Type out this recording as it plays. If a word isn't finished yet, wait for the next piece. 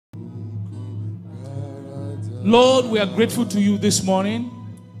Lord, we are grateful to you this morning,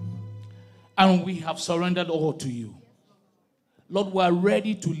 and we have surrendered all to you. Lord, we are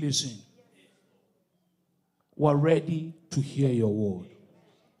ready to listen. We are ready to hear your word.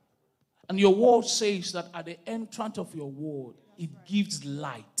 And your word says that at the entrance of your word, it gives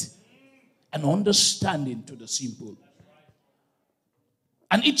light and understanding to the simple.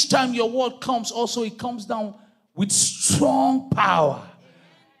 And each time your word comes, also it comes down with strong power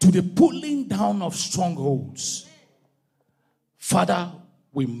to the pulling down of strongholds. Father,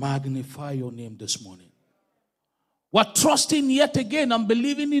 we magnify your name this morning. We're trusting yet again and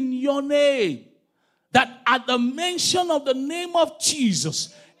believing in your name, that at the mention of the name of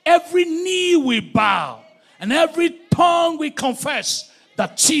Jesus, every knee will bow and every tongue will confess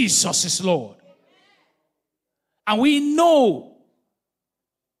that Jesus is Lord. And we know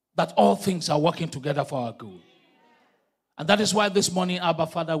that all things are working together for our good. And that is why this morning, Abba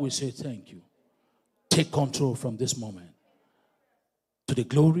Father, we say thank you. Take control from this moment to the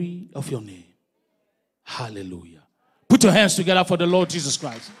glory of your name. Hallelujah. Put your hands together for the Lord Jesus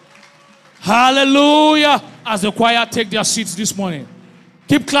Christ. Hallelujah. As the choir take their seats this morning,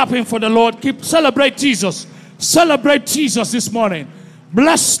 keep clapping for the Lord. Celebrate Jesus. Celebrate Jesus this morning.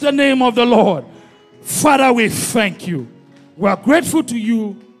 Bless the name of the Lord. Father, we thank you. We are grateful to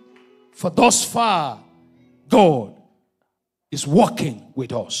you for thus far, God is working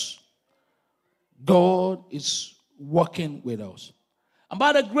with us. God is working with us. And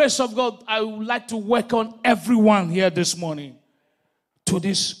by the grace of God, I would like to welcome everyone here this morning to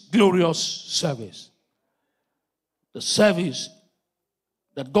this glorious service. The service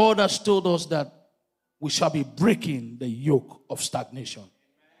that God has told us that we shall be breaking the yoke of stagnation.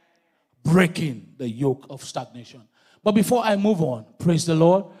 Breaking the yoke of stagnation. But before I move on, praise the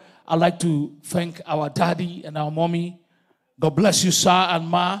Lord, I'd like to thank our daddy and our mommy. God bless you, sir and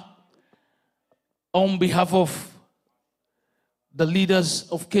ma. On behalf of the leaders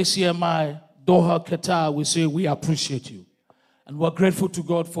of KCMI, Doha, Qatar, we say we appreciate you. And we're grateful to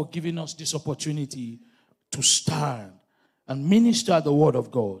God for giving us this opportunity to stand and minister the word of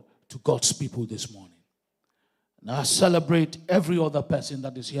God to God's people this morning. And I celebrate every other person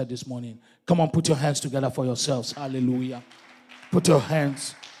that is here this morning. Come on, put your hands together for yourselves. Hallelujah. Put your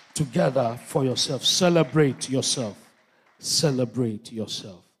hands together for yourself. Celebrate yourself. Celebrate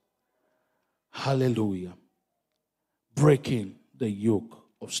yourself. Hallelujah. Breaking the yoke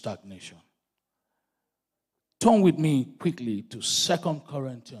of stagnation. Turn with me quickly to 2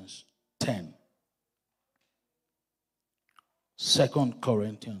 Corinthians 10. 2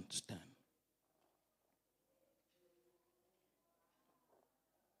 Corinthians 10.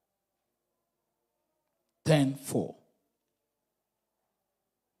 Ten 4.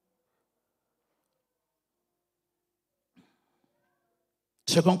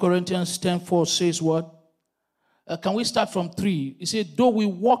 Second Corinthians 10:4 says what? Can we start from 3? It said, though we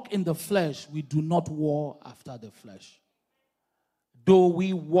walk in the flesh, we do not war after the flesh. Though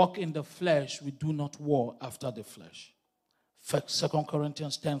we walk in the flesh, we do not war after the flesh. 2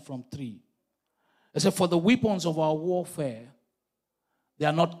 Corinthians 10 from 3. It said, for the weapons of our warfare, they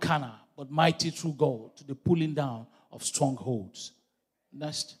are not carnal, but mighty through God to the pulling down of strongholds.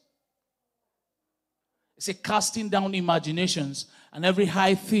 Next. It says, casting down imaginations and every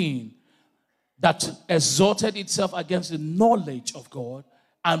high thing that exalted itself against the knowledge of God,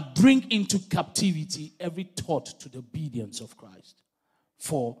 and bring into captivity every thought to the obedience of Christ.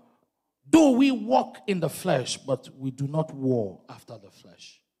 For though we walk in the flesh, but we do not war after the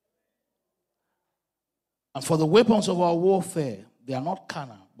flesh. And for the weapons of our warfare, they are not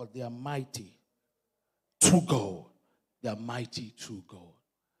carnal, but they are mighty through God. They are mighty through God.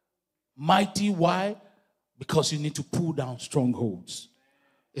 Mighty, why? Because you need to pull down strongholds.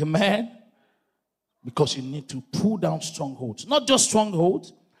 Amen? Because you need to pull down strongholds. Not just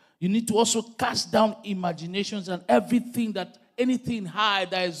strongholds. You need to also cast down imaginations and anything high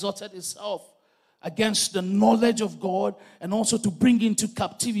that exalted itself against the knowledge of God, and also to bring into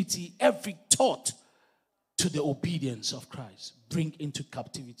captivity every thought to the obedience of Christ. Bring into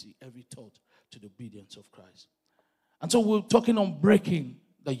captivity every thought to the obedience of Christ. And so we're talking on breaking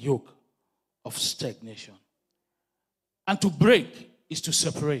the yoke of stagnation. And to break is to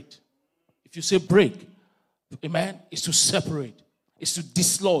separate. If you say break, amen, it's to separate. It's to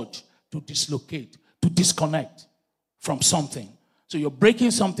dislodge, to dislocate, to disconnect from something. So you're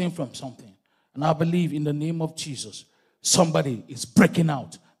breaking something from something. And I believe in the name of Jesus, somebody is breaking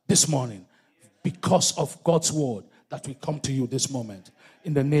out this morning because of God's word that will come to you this moment.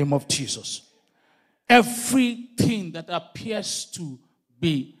 In the name of Jesus. Everything that appears to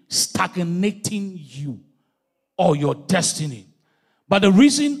be stagnating you or your destiny, By the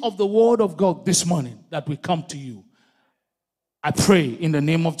reason of the word of God this morning that we come to you, I pray in the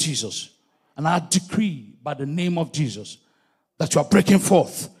name of Jesus, and I decree by the name of Jesus that you are breaking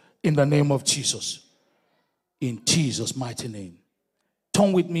forth in the name of Jesus. In Jesus' mighty name.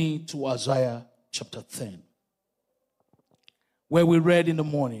 Turn with me to Isaiah chapter 10, where we read in the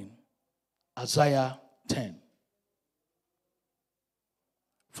morning, Isaiah 10,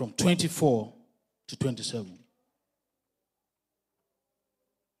 from 24 to 27.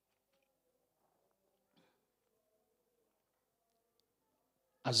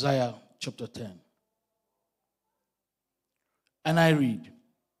 Isaiah chapter 10. And I read.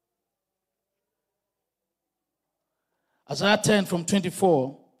 Isaiah 10 from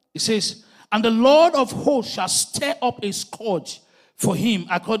 24. It says, and the Lord of hosts shall stir up a scourge for him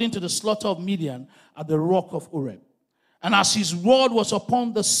according to the slaughter of Midian at the rock of Oreb. And as his rod was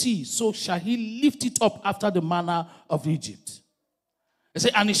upon the sea, so shall he lift it up after the manner of Egypt. It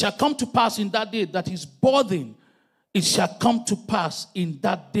says, and it shall come to pass in that day that his burden, it shall come to pass in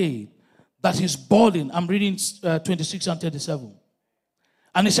that day that his burden, I'm reading 26 and 37.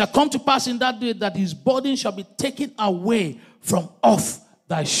 And it shall come to pass in that day that his burden shall be taken away from off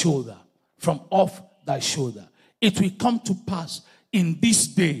thy shoulder. From off thy shoulder. It will come to pass in this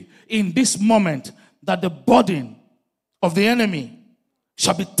day, in this moment, that the burden of the enemy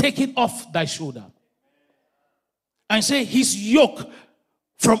shall be taken off thy shoulder. And say, his yoke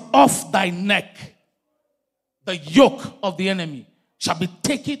from off thy neck. The yoke of the enemy shall be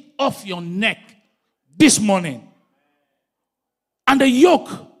taken off your neck this morning. And the yoke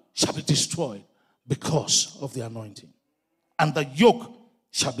shall be destroyed because of the anointing. And the yoke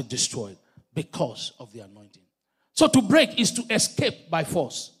shall be destroyed because of the anointing. So to break is to escape by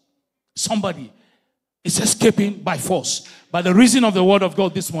force. Somebody is escaping by force by the reason of the word of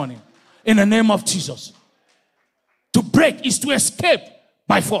God this morning. In the name of Jesus. To break is to escape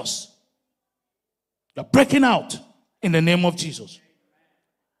by force. You're breaking out in the name of Jesus.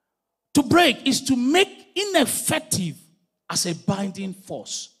 To break is to make ineffective as a binding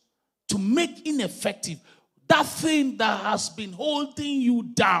force. To make ineffective that thing that has been holding you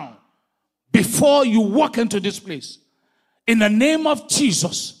down before you walk into this place. In the name of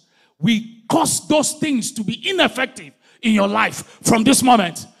Jesus, we cause those things to be ineffective in your life from this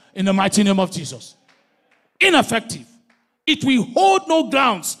moment. In the mighty name of Jesus. Ineffective. It will hold no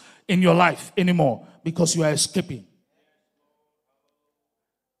grounds in your life anymore because you are escaping.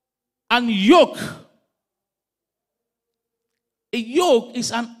 And yoke. A yoke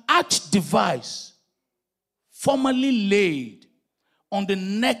is an arch device formerly laid on the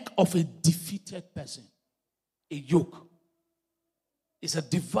neck of a defeated person. A yoke is a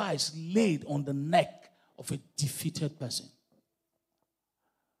device laid on the neck of a defeated person.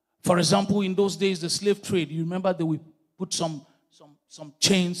 For example, in those days, the slave trade, you remember they would put some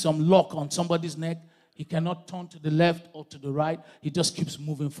chain, some lock on somebody's neck. He cannot turn to the left or to the right. He just keeps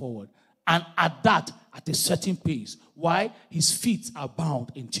moving forward. And at a certain pace. Why? His feet are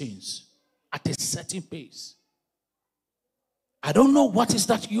bound in chains. At a certain pace. I don't know what is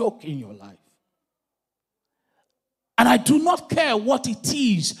that yoke in your life. And I do not care what it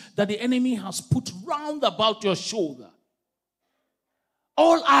is that the enemy has put round about your shoulder.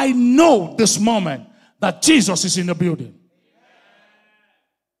 All I know this moment that Jesus is in the building.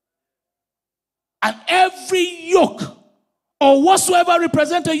 And every yoke or whatsoever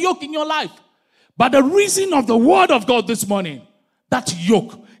represents a yoke in your life, by the reason of the word of God this morning, that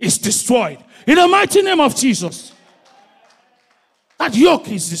yoke is destroyed. In the mighty name of Jesus. That yoke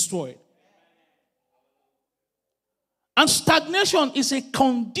is destroyed. And stagnation is a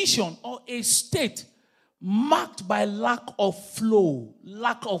condition or a state marked by lack of flow,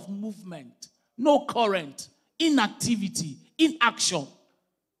 lack of movement, no current, inactivity, inaction,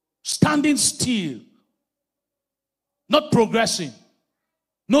 standing still, not progressing,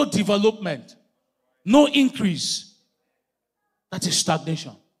 no development, no increase. That is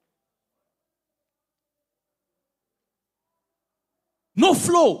stagnation. No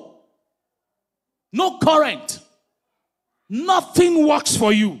flow, no current, nothing works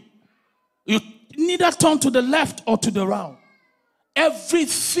for you. You neither turn to the left or to the right.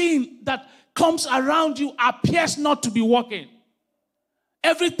 Everything that comes around you appears not to be working.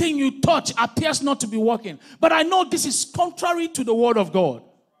 Everything you touch appears not to be working. But I know this is contrary to the word of God.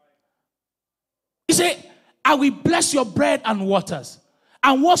 He said, I will bless your bread and waters,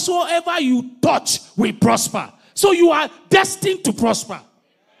 and whatsoever you touch will prosper. So you are destined to prosper.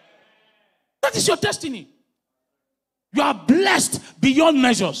 That is your destiny. You are blessed beyond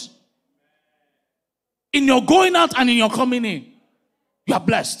measures. In your going out and in your coming in, you are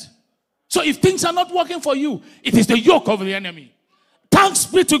blessed. So if things are not working for you, it is the yoke of the enemy. Thanks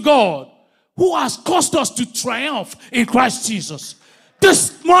be to God who has caused us to triumph in Christ Jesus.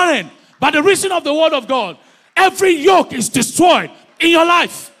 This morning, by the reason of the word of God, every yoke is destroyed in your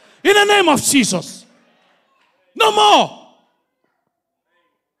life. In the name of Jesus. No more.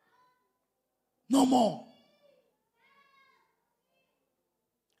 No more.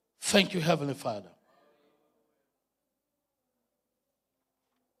 Thank you, Heavenly Father.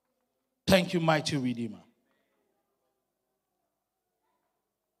 Thank you, mighty Redeemer.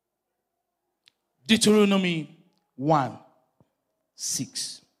 Deuteronomy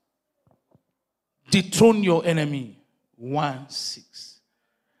 1:6. Dethrone your enemy. 1:6.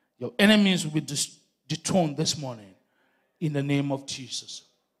 Your enemies will be dethroned this morning in the name of Jesus.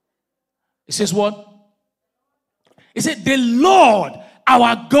 It says what? It said, the Lord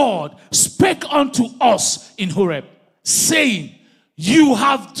our God spake unto us in Horeb, saying, you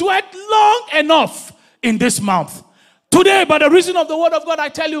have dwelt long enough in this month. Today, by the reason of the word of God, I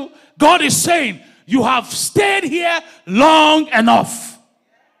tell you, God is saying, you have stayed here long enough.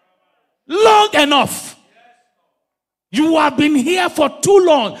 Long enough. You have been here for too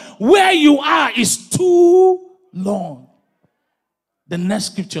long. Where you are is too long. The next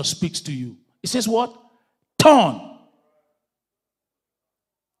scripture speaks to you. It says what? Turn.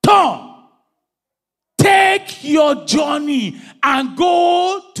 Turn. Take your journey and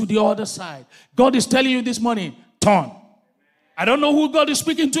go to the other side. God is telling you this morning, turn. I don't know who God is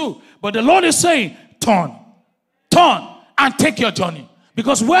speaking to, but the Lord is saying, turn. Turn and take your journey.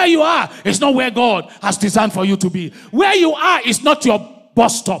 Because where you are is not where God has designed for you to be. Where you are is not your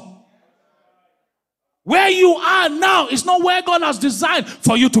bus stop. Where you are now is not where God has designed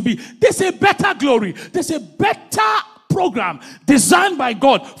for you to be. There's a better glory. There's a better program designed by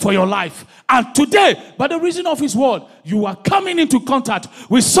God for your life. And today, by the reason of his word, you are coming into contact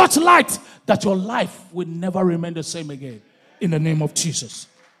with such light that your life will never remain the same again. In the name of Jesus.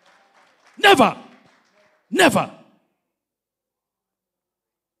 Never. Never.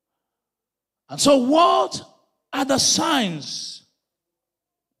 And so what are the signs?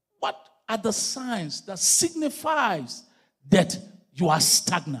 What are the signs that signifies that you are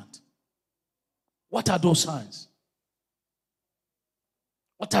stagnant? What are those signs?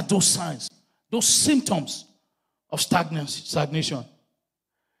 What are those signs? Those symptoms of stagnation.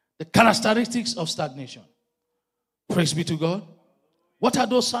 The characteristics of stagnation. Praise be to God. What are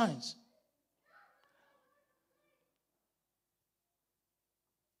those signs?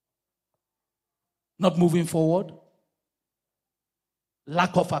 Not moving forward.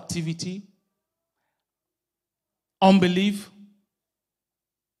 Lack of activity. Unbelief.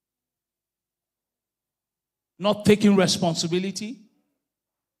 Not taking responsibility.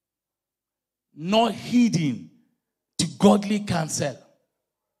 Not heeding to godly counsel.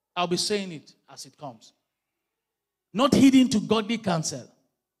 I'll be saying it as it comes. Not heeding to godly counsel.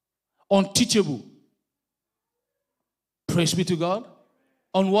 Unteachable. Praise be to God.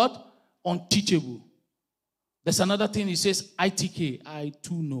 On what? Unteachable. There's another thing he says, ITK, I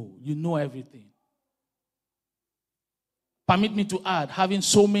too know. You know everything. Permit me to add, having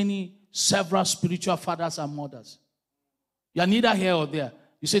several spiritual fathers and mothers. You are neither here or there.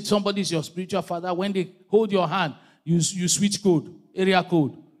 You said somebody is your spiritual father. When they hold your hand, you switch code, area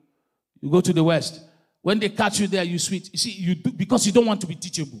code. You go to the west. When they catch you there, you switch. You see, you do, because you don't want to be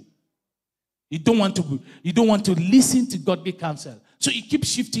teachable. You don't want to listen to godly counsel. So you keep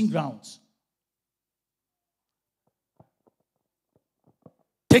shifting grounds.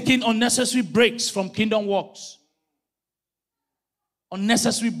 Taking unnecessary breaks from kingdom works.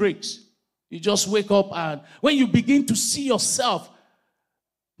 Unnecessary breaks. You just wake up and when you begin to see yourself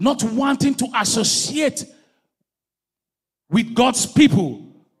not wanting to associate with God's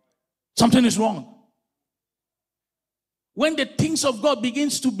people, something is wrong. When the things of God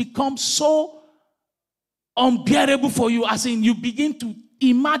begins to become so unbearable for you, as in you begin to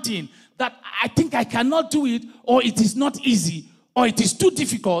imagine that I think I cannot do it, or it is not easy, or it is too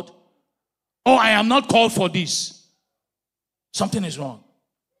difficult, or I am not called for this. Something is wrong.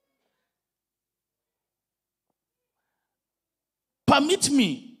 Permit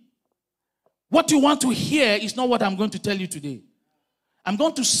me. What you want to hear is not what I'm going to tell you today. I'm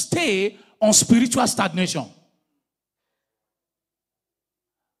going to stay on spiritual stagnation.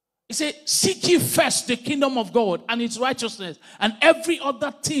 He said, seek ye first the kingdom of God and its righteousness, and every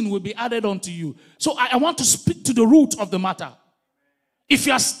other thing will be added unto you. So I want to speak to the root of the matter. If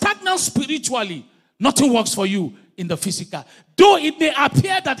you are stagnant spiritually, nothing works for you in the physical. Though it may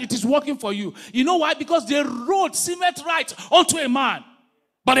appear that it is working for you. You know why? Because the road seemeth right unto a man,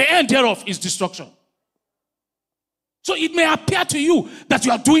 but the end thereof is destruction. So it may appear to you that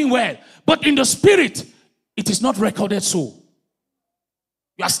you are doing well, but in the spirit, it is not recorded so.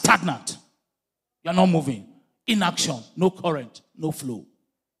 You are stagnant. You are not moving. Inaction, no current, no flow.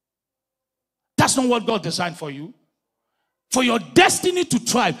 That's not what God designed for you. For your destiny to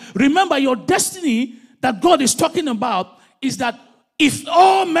thrive. Remember, your destiny that God is talking about is that if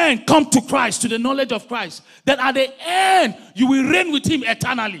all men come to Christ, to the knowledge of Christ, then at the end, you will reign with him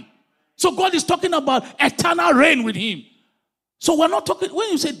eternally. So God is talking about eternal reign with him. So we're not talking, when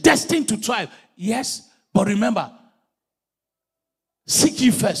you say destined to thrive, yes, but remember, seek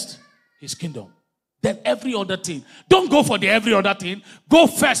ye first his kingdom, then every other thing. Don't go for the every other thing. Go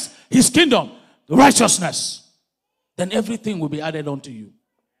first his kingdom, righteousness. Then everything will be added unto you.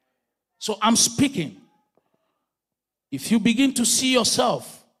 So I'm speaking. If you begin to see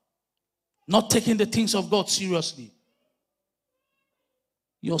yourself not taking the things of God seriously,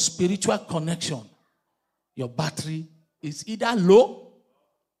 your spiritual connection, your battery is either low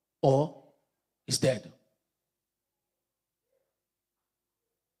or is dead.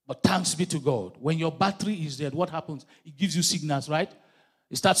 But thanks be to God. When your battery is dead, what happens? It gives you signals, right?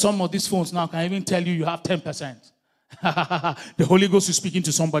 It's that some of these phones now can even tell you have 10%. The Holy Ghost is speaking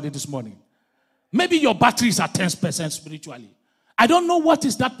to somebody this morning. Maybe your battery is at 10% spiritually. I don't know what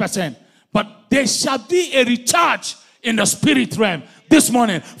is that percent, but there shall be a recharge in the spirit realm this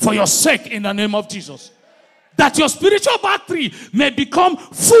morning for your sake in the name of Jesus. That your spiritual battery may become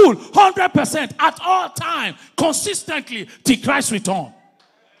full 100% at all time, consistently till Christ's return.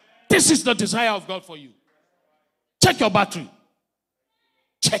 This is the desire of God for you. Check your battery.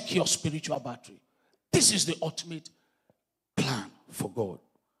 Check your spiritual battery. This is the ultimate plan for God.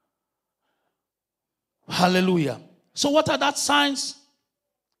 Hallelujah. So what are that signs?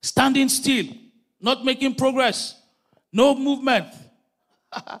 Standing still, not making progress, no movement.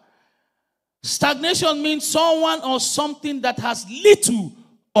 Stagnation means someone or something that has little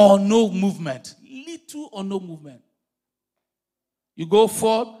or no movement. Little or no movement. You go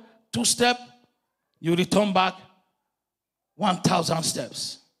forward 2 steps, you return back 1,000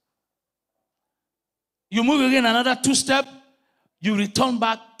 steps. You move again another 2 steps, you return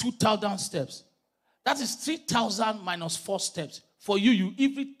back 2,000 steps. That is 3,000 minus 4 steps. For you,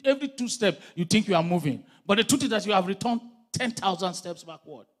 every 2 steps, you think you are moving. But the truth is that you have returned 10,000 steps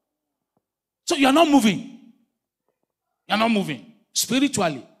backward. So you are not moving. You are not moving.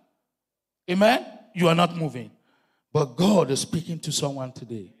 Spiritually. Amen? You are not moving. But God is speaking to someone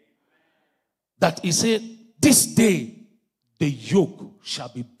today. That he said, this day, the yoke shall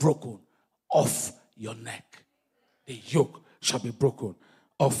be broken off your neck. The yoke shall be broken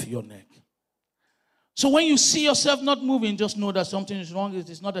off your neck. So when you see yourself not moving, just know that something is wrong. It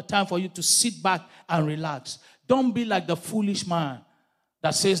is not a time for you to sit back and relax. Don't be like the foolish man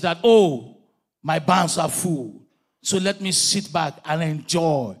that says that, oh, my barns are full, so let me sit back and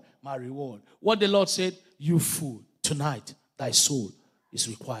enjoy my reward. What the Lord said, you fool, tonight thy soul is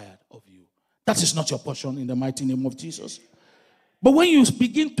required of you. That is not your portion in the mighty name of Jesus. But when you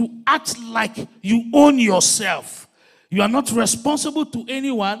begin to act like you own yourself, you are not responsible to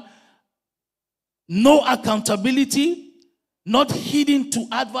anyone, no accountability, not heeding to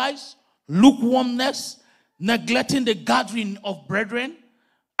advice, lukewarmness, neglecting the gathering of brethren,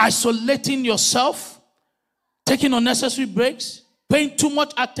 isolating yourself, taking unnecessary breaks, paying too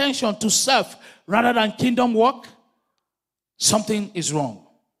much attention to self rather than kingdom work, something is wrong.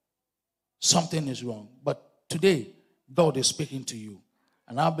 Something is wrong. But today, God is speaking to you.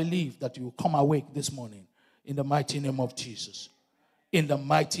 And I believe that you will come awake this morning in the mighty name of Jesus. In the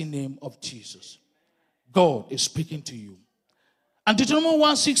mighty name of Jesus. God is speaking to you. And Deuteronomy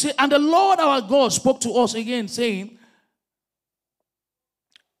 1:6 says, and the Lord our God spoke to us again, saying,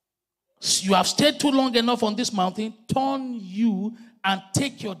 you have stayed too long enough on this mountain. Turn you and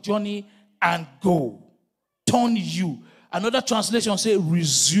take your journey and go. Turn you. Another translation says,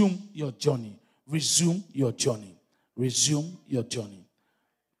 resume your journey. Resume your journey. Resume your journey.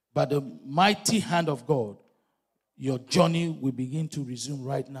 By the mighty hand of God, your journey will begin to resume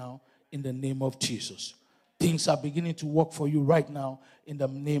right now in the name of Jesus. Things are beginning to work for you right now in the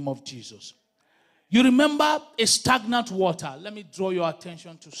name of Jesus. You remember a stagnant water. Let me draw your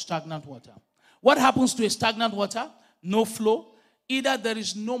attention to stagnant water. What happens to a stagnant water? No flow. Either there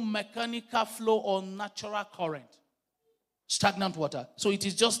is no mechanical flow or natural current. Stagnant water. So it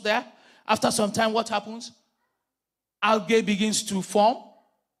is just there. After some time, what happens? Algae begins to form.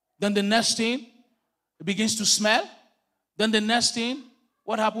 Then the next thing, it begins to smell. Then the next thing,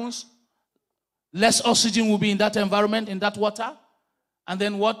 what happens? Less oxygen will be in that environment, in that water. And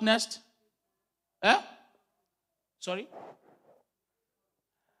then what next? Sorry?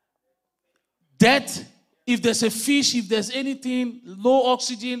 Death. If there's a fish, if there's anything, low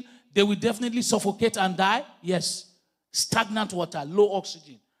oxygen, they will definitely suffocate and die. Yes. Stagnant water, low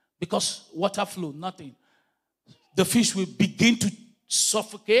oxygen. Because water flow, nothing. The fish will begin to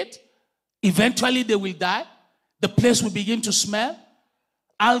suffocate. Eventually they will die. The place will begin to smell.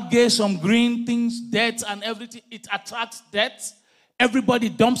 Algae, some green things, death and everything. It attracts death. Everybody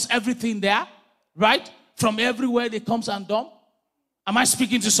dumps everything there, right? From everywhere they comes and dump. Am I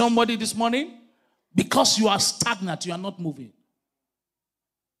speaking to somebody this morning? Because you are stagnant, you are not moving.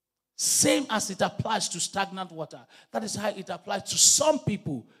 Same as it applies to stagnant water. That is how it applies to some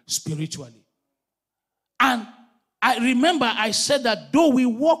people spiritually. And I remember I said that though we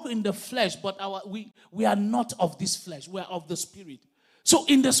walk in the flesh, but we are not of this flesh. We are of the spirit. So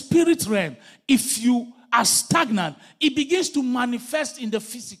in the spirit realm, if you are stagnant, it begins to manifest in the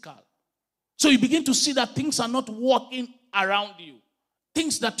physical. So you begin to see that things are not working around you.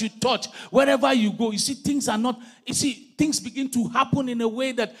 Things that you touch, wherever you go, you see things are not, you see things begin to happen in a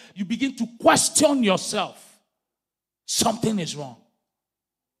way that you begin to question yourself. Something is wrong.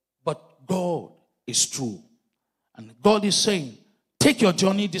 But God is true. And God is saying, take your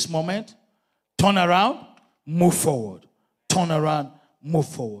journey this moment, turn around, move forward. Turn around, move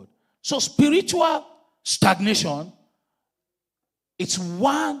forward. So spiritual stagnation, it's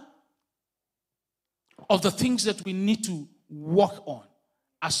one of the things that we need to work on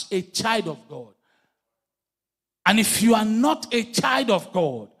as a child of God. And if you are not a child of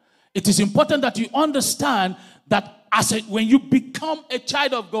God, it is important that you understand that when you become a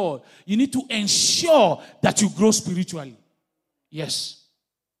child of God, you need to ensure that you grow spiritually. Yes.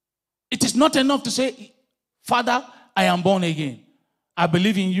 It is not enough to say, Father, I am born again. I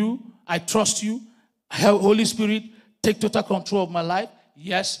believe in you. I trust you. Holy Spirit, take total control of my life.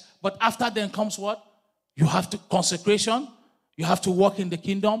 Yes. But after then comes what? You have to consecration. You have to walk in the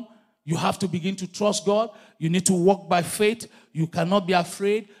kingdom. You have to begin to trust God. You need to walk by faith. You cannot be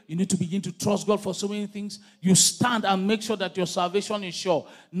afraid. You need to begin to trust God for so many things. You stand and make sure that your salvation is sure.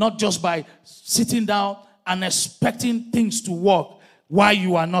 Not just by sitting down and expecting things to work while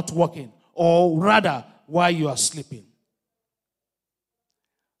you are not working. Or rather, while you are sleeping.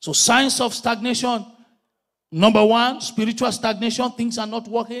 So signs of stagnation. Number one, spiritual stagnation. Things are not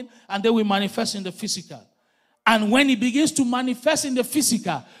working and they will manifest in the physical. And when it begins to manifest in the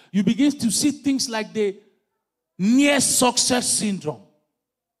physical, you begin to see things like the near success syndrome.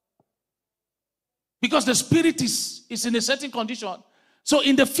 Because the spirit is in a certain condition. So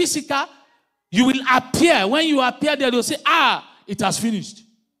in the physical, you will appear. When you appear there, they'll say, it has finished.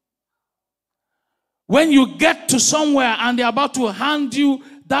 When you get to somewhere and they're about to hand you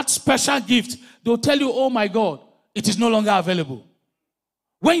that special gift, they'll tell you, oh my God, it is no longer available.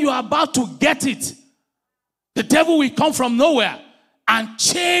 When you are about to get it, the devil will come from nowhere and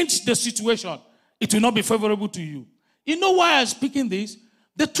change the situation. It will not be favorable to you. You know why I'm speaking this?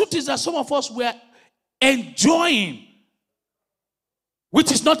 The truth is that some of us were enjoying,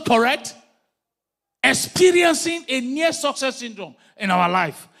 which is not correct, experiencing a near success syndrome in our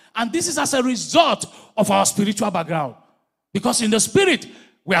life. And this is as a result of our spiritual background. Because in the spirit,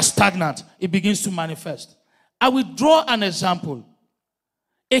 we are stagnant. It begins to manifest. I will draw an example.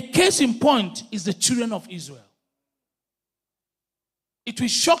 A case in point is the children of Israel. It will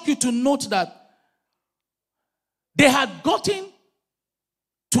shock you to note that they had gotten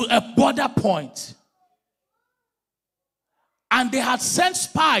to a border point and they had sent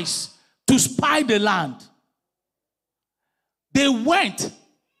spies to spy the land. They went,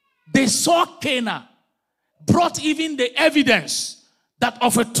 they saw Canaan, brought even the evidence that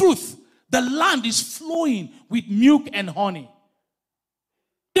of a truth, the land is flowing with milk and honey.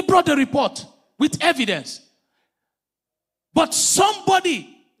 They brought the report with evidence. But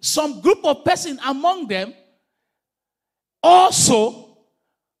somebody, some group of persons among them also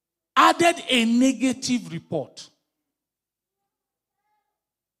added a negative report.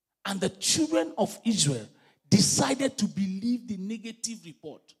 And the children of Israel decided to believe the negative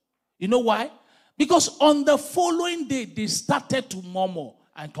report. You know why? Because on the following day, they started to murmur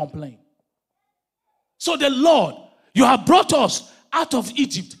and complain. So the Lord, you have brought us out of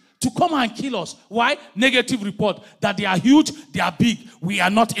Egypt to come and kill us. Why? Negative report that they are huge, they are big, we are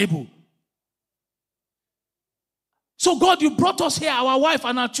not able. So God, you brought us here, our wife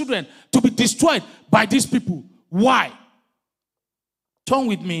and our children, to be destroyed by these people. Why? Turn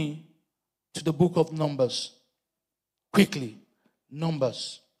with me to the book of Numbers. Quickly.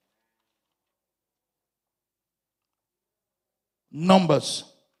 Numbers. Numbers.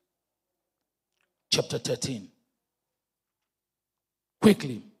 Chapter 13.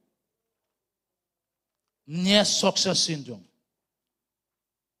 Quickly. Near success syndrome.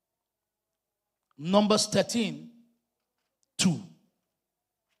 Numbers 13, 2.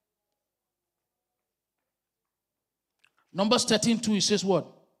 Numbers 13:2, it says what?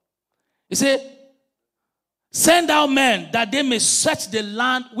 It said, send out men that they may search the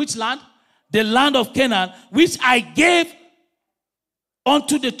land. Which land? The land of Canaan, which I gave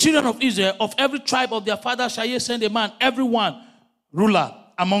unto the children of Israel. Of every tribe of their fathers shall ye send a man, every one ruler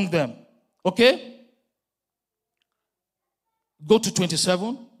among them. Okay? Go to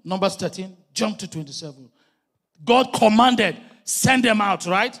 27, Numbers 13, jump to 27. God commanded, send them out,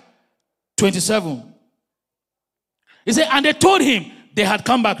 right? 27. He said, and they told him, they had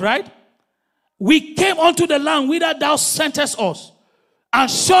come back, right? We came unto the land whither thou sentest us, and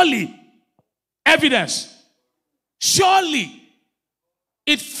surely, evidence, surely,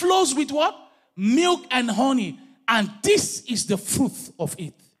 it flows with what? Milk and honey, and this is the fruit of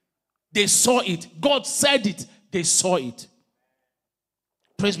it. They saw it. God said it. They saw it.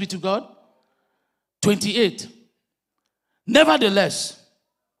 Praise be to God. 28. Nevertheless,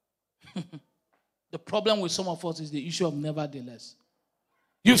 the problem with some of us is the issue of nevertheless.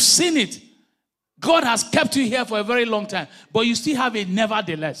 You've seen it. God has kept you here for a very long time, but you still have a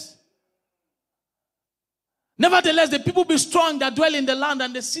nevertheless. Nevertheless, the people be strong that dwell in the land,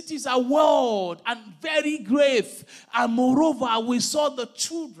 and the cities are walled and very grave. And moreover, we saw the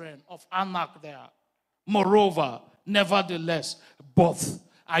children of Anak there. Moreover, nevertheless, both.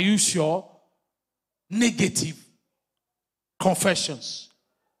 Are you sure? Negative confessions.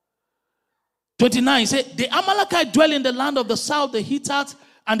 29, say, the Amalekites dwell in the land of the south, the Hittites,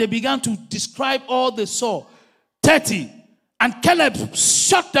 and they began to describe all they saw. 30, and Caleb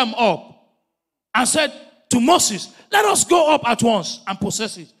shut them up and said to Moses, let us go up at once and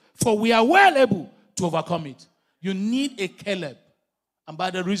possess it, for we are well able to overcome it. You need a Caleb. And by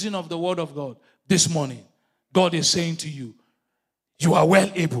the reason of the word of God, this morning, God is saying to you, you are well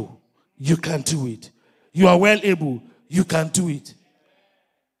able, you can do it. You are well able, you can do it.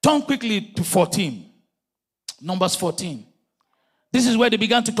 Turn quickly to 14. Numbers 14. This is where they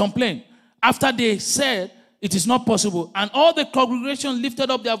began to complain. After they said, it is not possible, and all the congregation lifted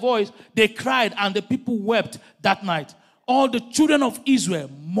up their voice, they cried, and the people wept that night. All the children of Israel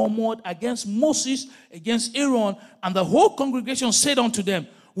murmured against Moses, against Aaron, and the whole congregation said unto them,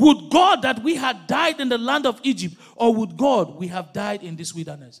 would God that we had died in the land of Egypt, or would God we have died in this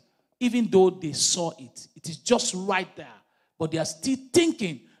wilderness? Even though they saw it, it is just right there, but they are still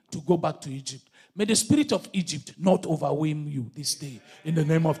thinking to go back to Egypt. May the spirit of Egypt not overwhelm you this day in the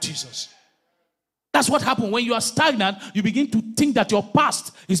name of Jesus. That's what happens when you are stagnant. You begin to think that your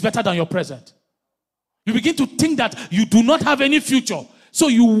past is better than your present. You begin to think that you do not have any future, so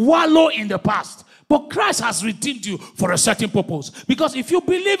you wallow in the past. But Christ has redeemed you for a certain purpose. Because if you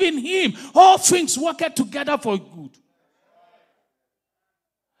believe in him, all things work together for good.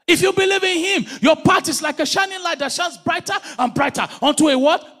 If you believe in him, your path is like a shining light that shines brighter and brighter unto a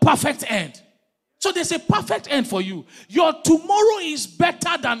what? Perfect end. So there's a perfect end for you. Your tomorrow is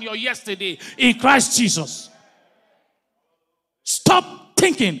better than your yesterday in Christ Jesus. Stop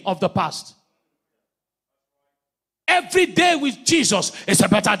thinking of the past. Every day with Jesus is a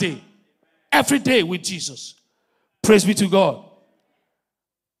better day. Every day with Jesus. Praise be to God.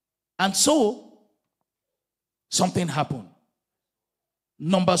 And so, something happened.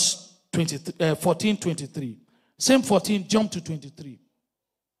 Numbers 14:23. Same 14, jump to 23.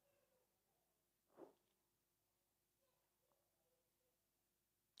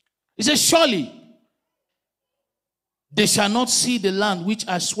 It says, surely they shall not see the land which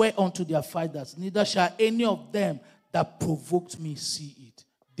I swear unto their fathers, neither shall any of them that provoked me see it.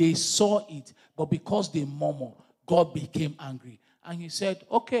 They saw it, but because they murmur, God became angry. And he said,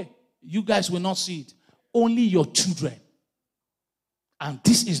 okay, you guys will not see it. Only your children. And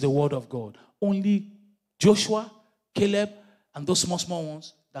this is the word of God. Only Joshua, Caleb, and those small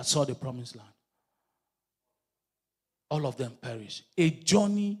ones that saw the promised land. All of them perished. A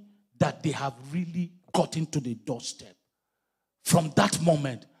journey that they have really gotten to the doorstep. From that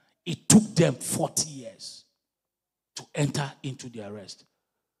moment, it took them 40 years to enter into their rest.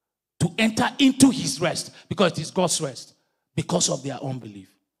 To enter into his rest, because it is God's rest, because of their unbelief.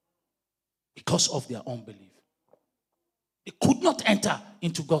 Because of their unbelief. They could not enter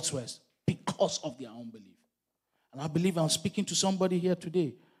into God's rest because of their unbelief. And I believe I'm speaking to somebody here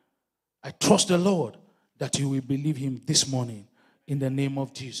today. I trust the Lord that you will believe him this morning in the name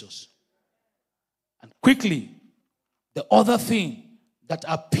of Jesus. And quickly, the other thing that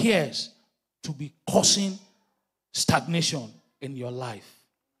appears to be causing stagnation in your life.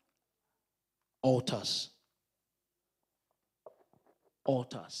 Altars.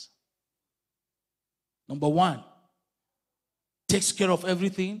 Altars. Number one, takes care of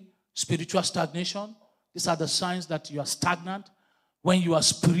everything. Spiritual stagnation. These are the signs that you are stagnant when you are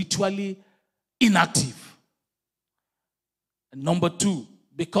spiritually inactive. And number two,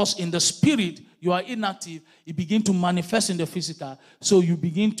 because in the spirit you are inactive, it begins to manifest in the physical. So you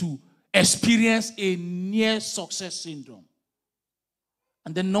begin to experience a near success syndrome.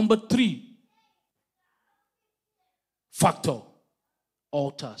 And then number three factor,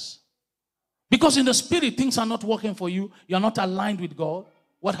 altars. Because in the spirit, things are not working for you. You are not aligned with God.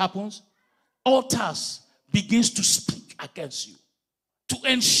 What happens? Altars begins to speak against you to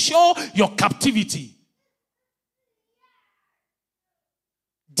ensure your captivity.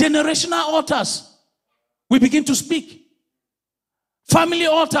 Generational altars, we begin to speak. Family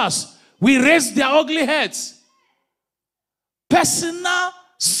altars, we raise their ugly heads. Personal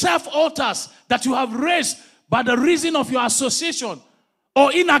self-altars that you have raised by the reason of your association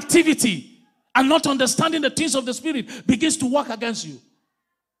or inactivity and not understanding the things of the spirit begins to work against you.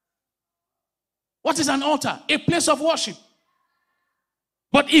 What is an altar? A place of worship.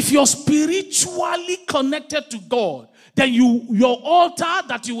 But if you're spiritually connected to God, then your altar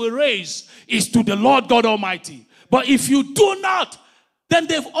that you will raise is to the Lord God Almighty. But if you do not, then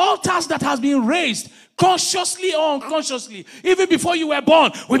the altars that has been raised, consciously or unconsciously, even before you were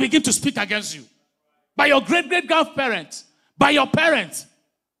born, will begin to speak against you. By your great-great-grandparents, by your parents,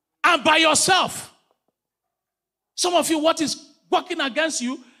 and by yourself. Some of you, what is working against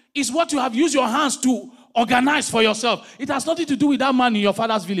you is what you have used your hands to organize for yourself. It has nothing to do with that man in your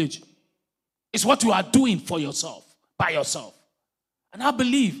father's village. It's what you are doing for yourself, by yourself. And I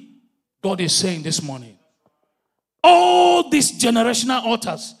believe God is saying this morning, all these generational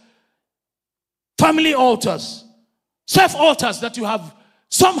altars, family altars, self-altars that you have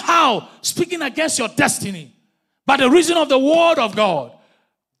somehow speaking against your destiny, by the reason of the word of God,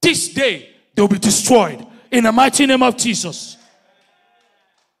 this day they will be destroyed in the mighty name of Jesus.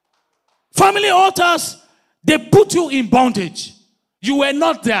 Family altars, they put you in bondage. You were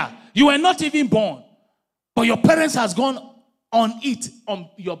not there. You were not even born. But your parents has gone on it on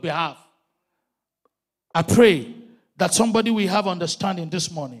your behalf. I pray that somebody will have understanding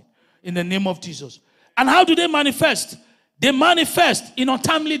this morning in the name of Jesus. And how do they manifest? They manifest in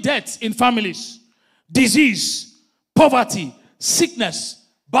untimely deaths in families, disease, poverty, sickness,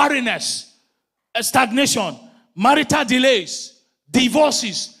 barrenness, stagnation, marital delays,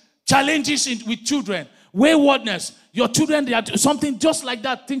 divorces, challenges with children, waywardness. Your children, they are something just like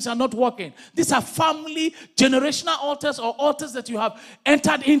that. Things are not working. These are family, generational altars or altars that you have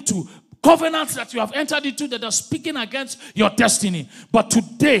entered into. Covenants that you have entered into that are speaking against your destiny. But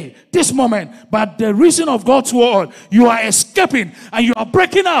today, this moment, by the reason of God's word, you are escaping and you are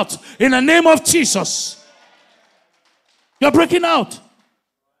breaking out in the name of Jesus. You're breaking out.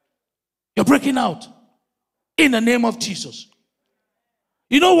 You're breaking out in the name of Jesus.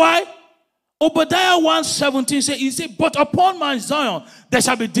 You know why? Obadiah 1:17 says, he said, but upon Mount Zion there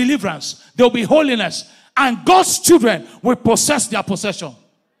shall be deliverance, there will be holiness, and God's children will possess their possession.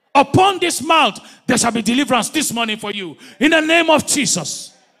 Upon this mount there shall be deliverance this morning for you in the name of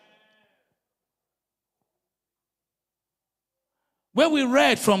Jesus. Where we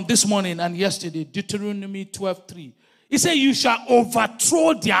read from this morning and yesterday, Deuteronomy 12:3, he said, you shall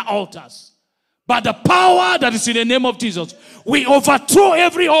overthrow their altars. By the power that is in the name of Jesus, we overthrow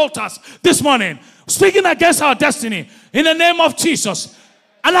every altar this morning, speaking against our destiny in the name of Jesus.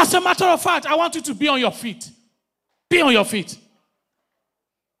 And as a matter of fact, I want you to be on your feet. Be on your feet.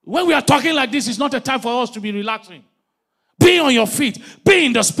 When we are talking like this, it's not a time for us to be relaxing. Be on your feet. Be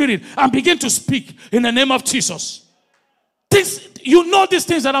in the spirit and begin to speak in the name of Jesus. Things, you know these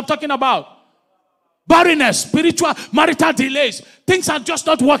things that I'm talking about. Barrenness, spiritual, marital delays. Things are just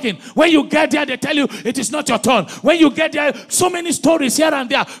not working. When you get there, they tell you it is not your turn. When you get there, so many stories here and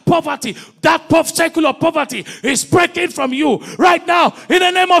there. Poverty, that cycle of poverty is breaking from you right now in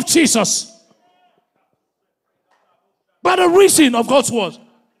the name of Jesus. By the reason of God's word.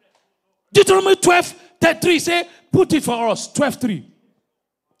 Deuteronomy 12:3 say, put it for us, 12:3.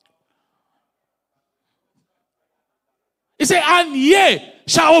 He said, and ye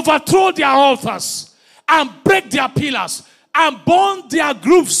shall overthrow their altars, and break their pillars, and burn their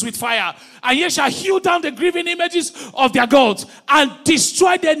groves with fire. And ye shall hew down the graven images of their gods, and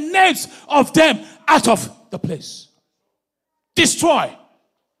destroy the names of them out of the place. Destroy.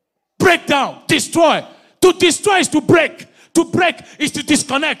 Break down. Destroy. To destroy is to break. To break is to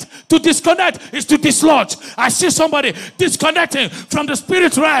disconnect. To disconnect is to dislodge. I see somebody disconnecting from the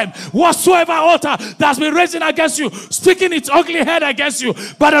spirit realm. Whatsoever altar that has been raising against you, speaking its ugly head against you,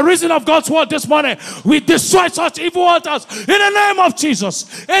 by the reason of God's word this morning, we destroy such evil altars in the name of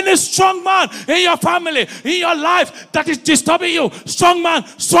Jesus. Any strong man in your family, in your life that is disturbing you, strong man,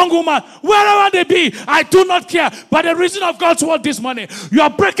 strong woman, wherever they be, I do not care. By the reason of God's word this morning, you are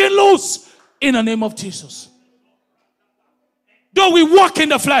breaking loose in the name of Jesus. Though we walk in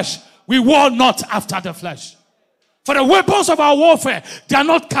the flesh, we war not after the flesh. For the weapons of our warfare, they are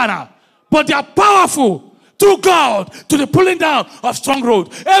not carnal, but they are powerful through God to the pulling down of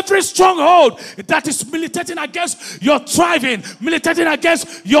stronghold. Every stronghold that is militating against your thriving, militating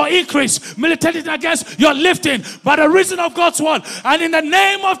against your increase, militating against your lifting, by the reason of God's word. And in the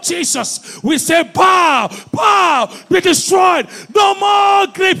name of Jesus, we say, bow, bow, be destroyed. No more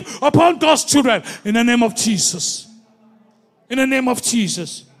grip upon God's children. In the name of Jesus. In the name of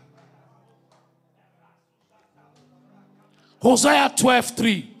Jesus. Hosea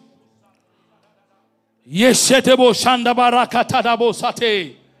 12:3. Yeshetebo shandabara katadabo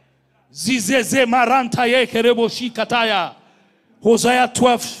sate. Zizeze maranta ye kerebo shikataya. Hosea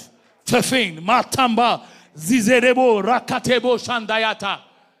 12:13. Matamba zizerebo rakatebo shandayata.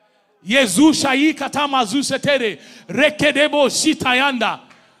 Yezu shayi katama zusetere rekedebo shitayanda.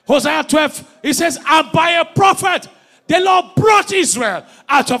 Hosea 12, it says, and by a prophet the Lord brought Israel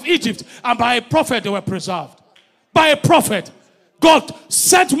out of Egypt, and by a prophet they were preserved. By a prophet, God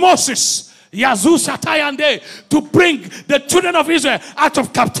sent Moses, Yazu Shatayande, to bring the children of Israel out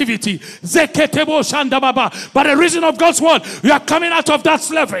of captivity. Zeketebo Shandababa. By the reason of God's word, you are coming out of that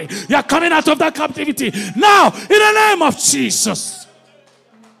slavery. You are coming out of that captivity. Now, in the name of Jesus.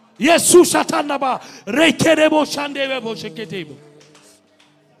 Yesu Shatandaba. Rekerebo Shandebo Sheketebo.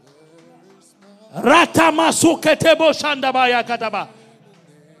 Ratamasuketebo Shandaba Yakataba.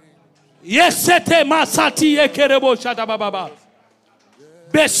 Yesete Masati Yekerebo Shadababa.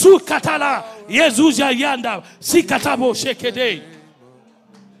 Besu katala Yezuja yanda sikatabo shekede.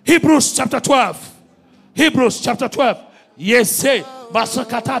 Hebrews chapter 12. Hebrews chapter 12. Yese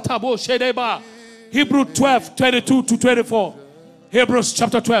basakatata bo shedeba. Hebrews 12:22-24. Hebrews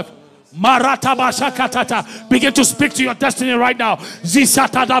chapter 12. Marata bashakatata. Begin to speak to your destiny right now.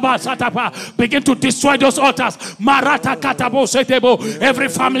 Zisatadaba satapa. Begin to destroy those altars. Marata katabo setebo. Every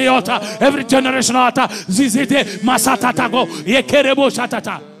family altar, every generational altar. Zizite masatatago. Yekerebo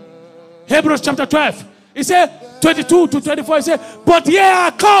shatata. Hebrews chapter 12. It said 22-24. It said, but ye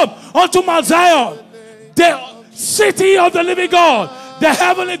are come unto Mount Zion, the city of the living God, the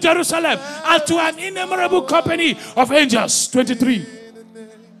heavenly Jerusalem, and to an innumerable company of angels. 23.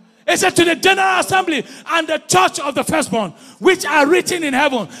 It said, to the general assembly and the church of the firstborn, which are written in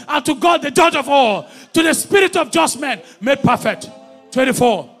heaven, and to God the judge of all, to the spirit of just men made perfect.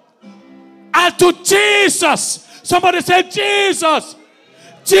 24. And to Jesus. Somebody say Jesus.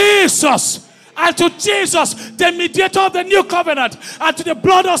 Jesus. And to Jesus, the mediator of the new covenant, and to the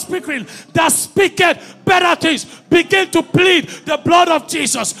blood of sprinkling that speaketh better things. Begin to plead the blood of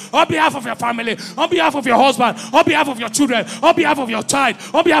Jesus on behalf of your family, on behalf of your husband, on behalf of your children, on behalf of your child,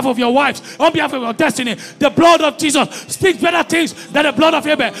 on behalf of your wives, on behalf of your destiny. The blood of Jesus speaks better things than the blood of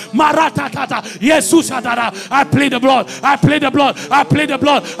Abel. Maratakata, Jesus, I plead the blood, I plead the blood, I plead the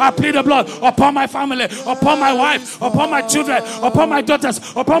blood, I plead the blood upon my family, upon my wife, upon my children, upon my daughters,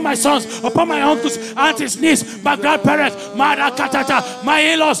 upon my sons, upon my uncles, aunties, nieces, my grandparents, my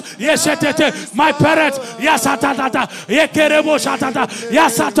in-laws, my parents, yasatata, yekerebo shatata,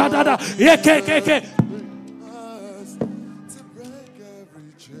 yasatata, yekekeke. Break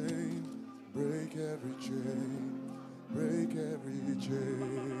every chain, break every chain.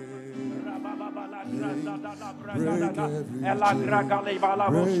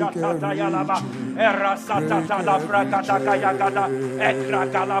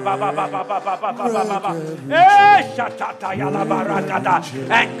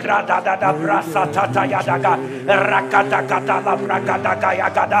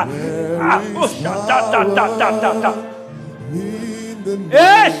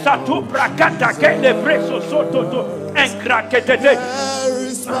 Satu prakata ke le preso soto to enkraketete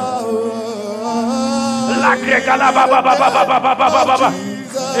la kreka la ba ba ba ba ba ba ba ba ba ba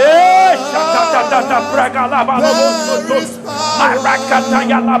sata ta praka la ba soto marakata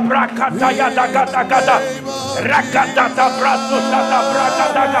ya la prakata ya da gata gata rakata ta braso sata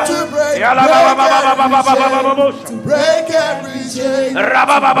prakata ga ya la ba ba ba ba ba ba ba ba ba Break every chain. ra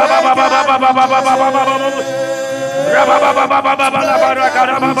ba ba ba ba ba ba ba ba ba ba ba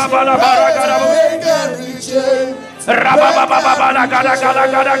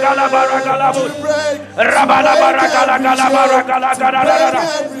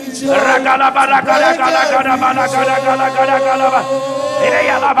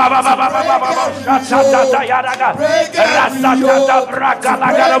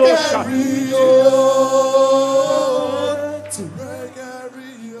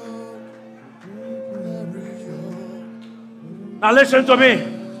Now listen to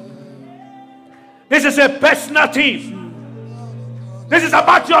me. This is a personal thing. This is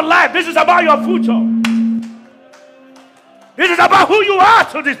about your life. This is about your future. It is about who you are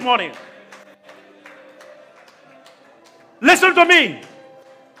to this morning. Listen to me.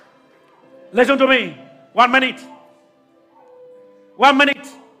 Listen to me. 1 minute. 1 minute.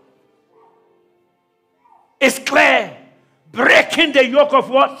 It's clear. Breaking the yoke of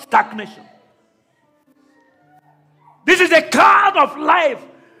what? Stagnation. This is a kind of life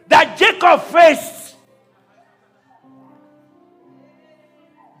that Jacob faced.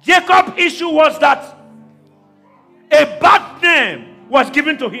 Jacob's issue was that a bad name was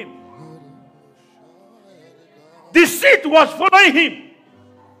given to him. Deceit was following him.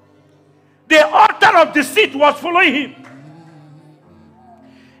 The author of deceit was following him.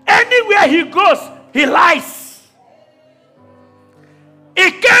 Anywhere he goes, he lies.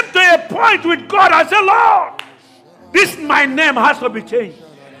 He came to a point with God and said, Lord, this my name has to be changed.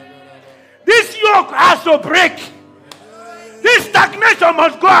 This yoke has to break. This stagnation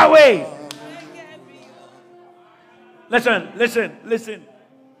must go away. Listen.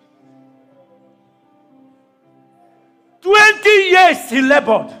 20 years he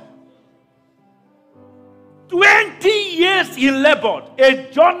labored. 20 years he labored. A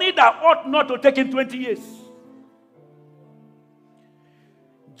journey that ought not to take him 20 years.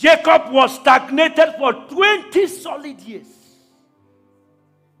 Jacob was stagnated for 20 solid years.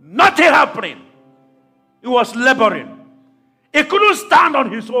 Nothing happening. He was laboring. He couldn't stand on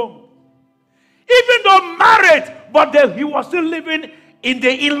his own. Even though married, but he was still living in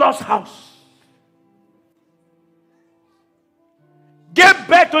the in-laws' house. Gave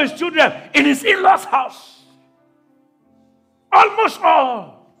birth to his children in his in-laws' house. Almost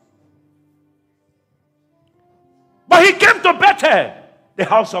all. But he came to Bethel, the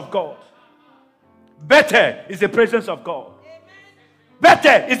house of God. Bethel is the presence of God.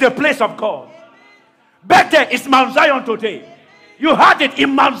 Bethel is the place of God. Bethel is Mount Zion today. You heard it,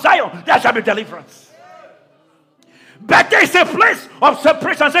 in Mount Zion there shall be deliverance. Bethel is a place of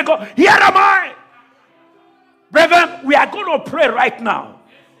separation. Say, God, here am I. Brethren, we are going to pray right now.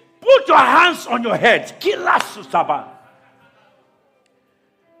 Put your hands on your head. You are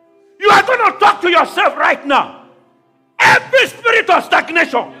going to talk to yourself right now. Every spirit of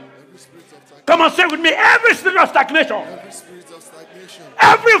stagnation. Come on, say with me. Every spirit of stagnation.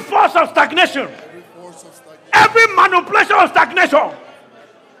 Every force of stagnation. Every manipulation of stagnation.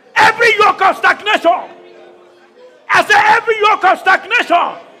 Every yoke of stagnation. I say every yoke of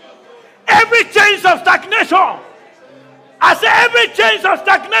stagnation. Every chains of stagnation. I say every chains of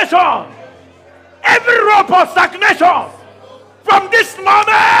stagnation. Every rope of stagnation. From this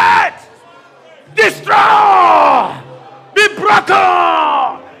moment, destroy. Be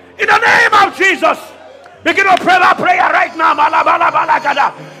broken. In the name of Jesus. Begin to pray that prayer right now.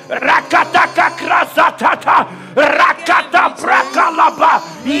 Rakata krasatata. Rakata brakalaba.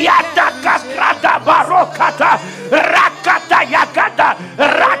 Yataka krata barokata. Rakata yakata.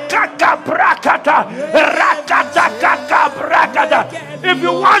 Rakaka brakata. Rakata kaka brakata. If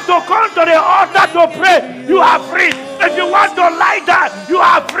you want to come to the altar to pray, you are free. If you want to lie down, you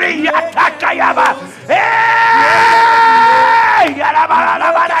are free. Yataka yaba. Hey!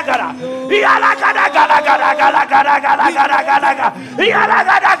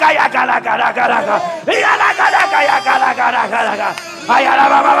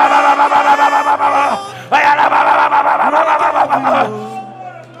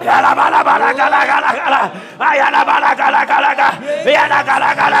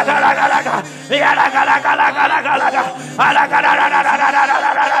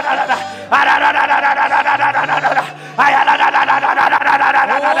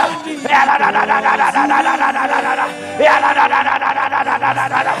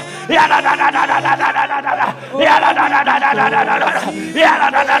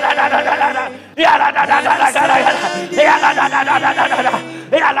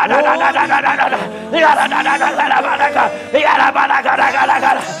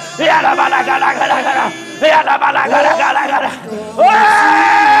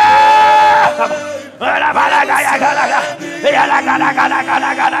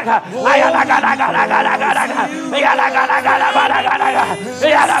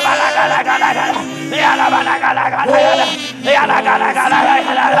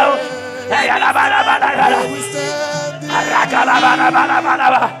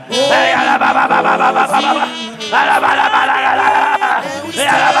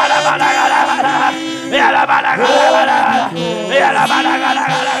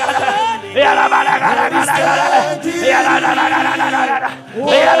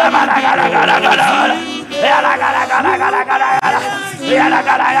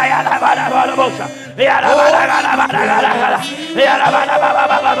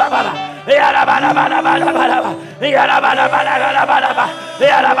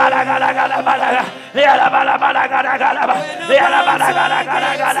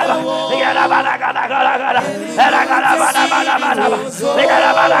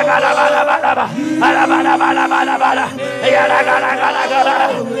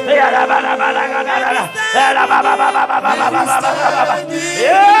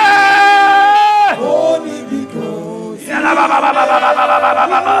 Only because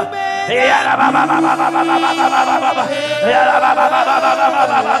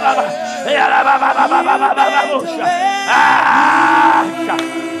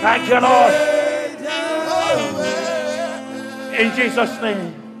Thank you, Lord. In Jesus'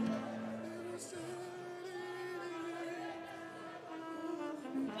 name.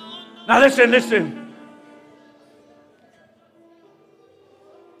 Now listen.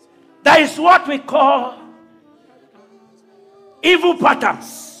 That is what we call evil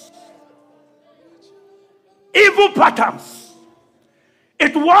patterns. Evil patterns.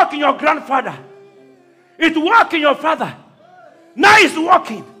 It worked in your grandfather. It worked in your father. Now it's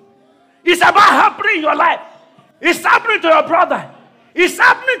working. It's about happening in your life. It's happening to your brother. It's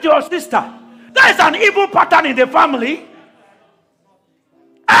happening to your sister. That is an evil pattern in the family.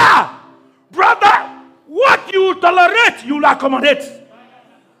 Brother, what you tolerate, you will accommodate.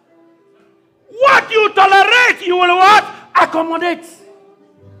 What you tolerate, you will what? Accommodate.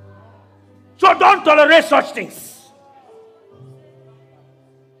 So don't tolerate such things.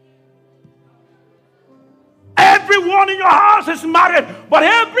 Everyone in your house is married, but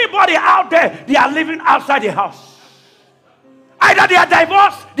everybody out there, they are living outside the house. Either they are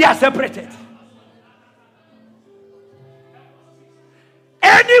divorced, they are separated.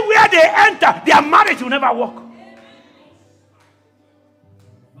 Anywhere they enter, their marriage will never work.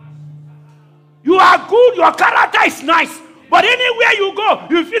 You are good, your character is nice, but anywhere you go,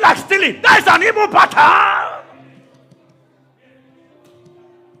 you feel like stealing. That is an evil pattern.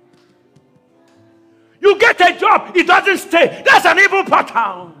 You get a job, it doesn't stay. That's an evil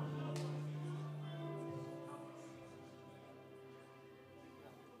pattern.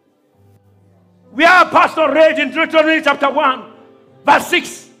 We are Pastor read in Deuteronomy chapter 1, verse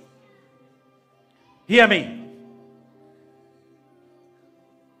 6. Hear me.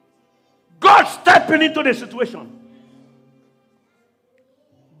 God stepping into the situation.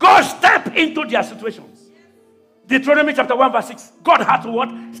 God step into their situations. Deuteronomy chapter 1, verse 6. God had to what?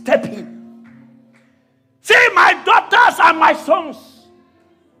 Step in. See, my daughters and my sons,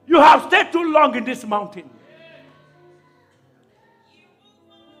 you have stayed too long in this mountain.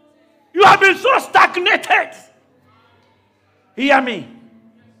 You have been so stagnated. Hear me.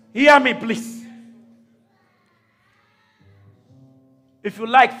 Hear me, please. If you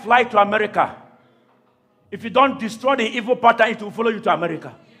like, fly to America. If you don't destroy the evil pattern, it will follow you to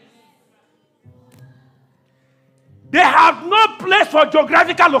America. They have no place for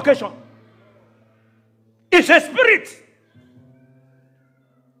geographical location. It's a spirit.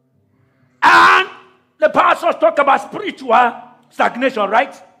 And the pastors talk about spiritual stagnation,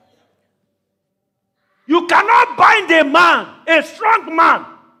 right? You cannot bind a man, a strong man,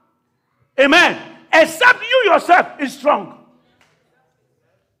 amen, except you yourself is strong.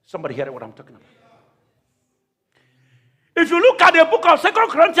 Somebody hear what I'm talking about? If you look at the book of 2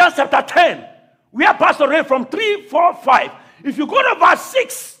 Corinthians chapter 10, where Pastor read from 3, 4, 5. If you go to verse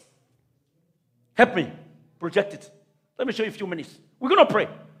 6, help me, project it. Let me show you a few minutes. We're going to pray.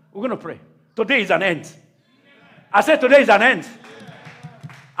 We're going to pray. Today is an end. I said today is an end.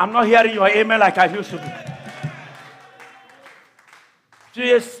 I'm not hearing your amen like I used to do. 2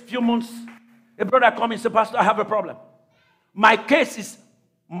 years, few months, a brother come and say, Pastor, I have a problem. My case is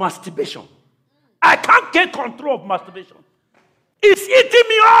masturbation. I can't get control of masturbation. It's eating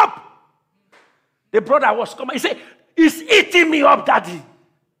me up. The brother was coming. He said, it's eating me up, Daddy.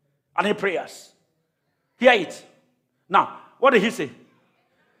 And he prayers. Hear it. Now, what did he say?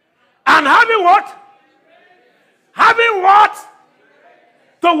 And having what? Having what?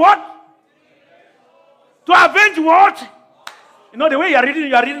 To what? To avenge what? You know, the way you are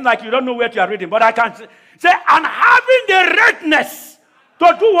reading like you don't know what you are reading. But I can say, and having the readiness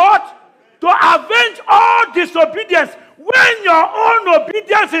to do what? To avenge all disobedience when your own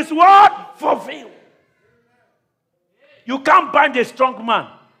obedience is what? Fulfilled. You can't bind a strong man,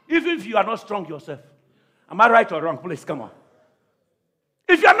 even if you are not strong yourself. Am I right or wrong? Please, come on.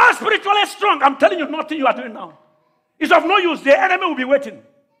 If you are not spiritually strong, I'm telling you, nothing you are doing now is of no use. The enemy will be waiting.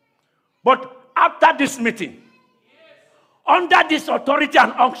 But after this meeting, under this authority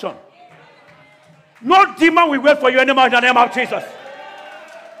and unction, no demon will wait for you anymore in the name of Jesus.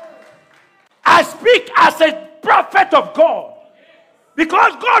 I speak as a prophet of God.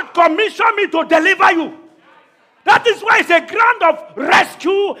 Because God commissioned me to deliver you. That is why it's a ground of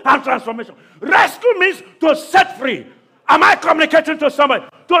rescue and transformation. Rescue means to set free. Am I communicating to somebody?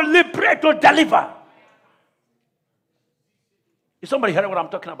 To liberate, to deliver. Is somebody hearing what I'm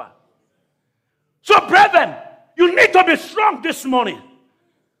talking about? So, brethren, you need to be strong this morning.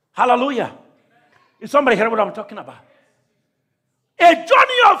 Hallelujah. Is somebody hearing what I'm talking about? A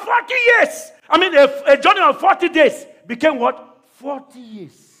journey of 40 years. A journey of 40 days became what? 40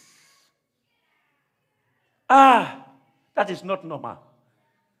 years. That is not normal.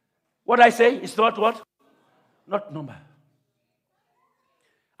 What I say is not what? Not normal.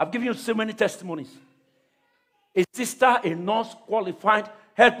 I've given you so many testimonies. A sister, a nurse, qualified,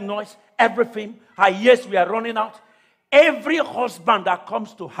 health nurse, everything. Her years we are running out. Every husband that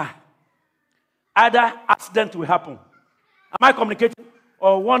comes to her, either accident will happen. Am I communicating?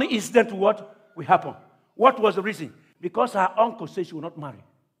 Or one incident what will happen. What was the reason? Because her uncle said she will not marry.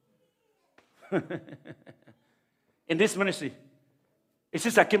 In this ministry, a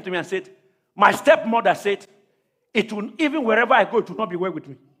sister came to me and said, my stepmother said, it will, even wherever I go, it will not be well with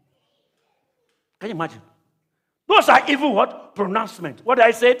me. Can you imagine? Those are evil what? Pronouncement. What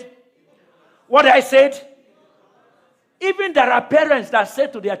I said? What I said? Even there are parents that say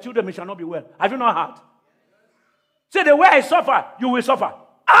to their children, it shall not be well. Have you not heard? Say, the way I suffer, you will suffer.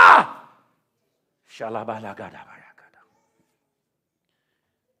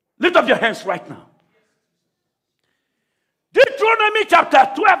 Lift up your hands right now. Deuteronomy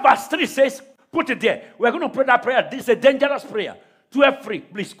chapter 12 verse 3 says, put it there. We're going to pray that prayer. This is a dangerous prayer.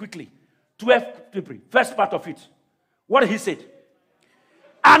 12:3, please, quickly. 12:3, first part of it. What he said?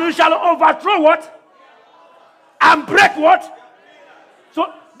 And we shall overthrow what? And break what?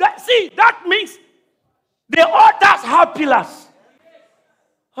 So, that means the altars have pillars.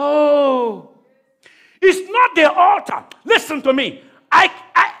 Oh. It's not the altar. Listen to me.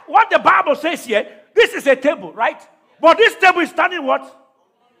 What the Bible says here, this is a table, right? But this table is standing what?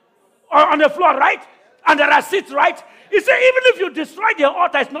 On the floor, right? And there are seats, right? He said, even if you destroy the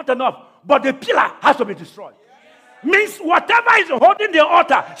altar, it's not enough. But the pillar has to be destroyed. Means whatever is holding the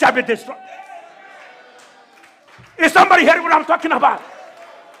altar shall be destroyed. Is somebody hearing what I'm talking about?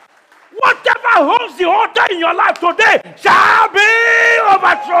 Whatever holds the altar in your life today shall be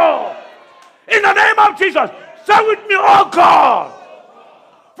overthrown. In the name of Jesus. Say with me, oh God,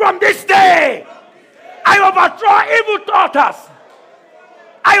 from this day, I overthrow evil altars.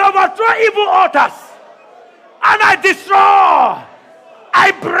 I overthrow evil altars. And I destroy.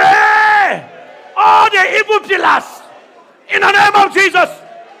 I break all the evil pillars. In the name of Jesus.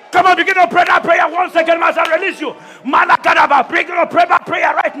 Come on, begin to pray that prayer once again as I release you. Malakadaba, begin to pray that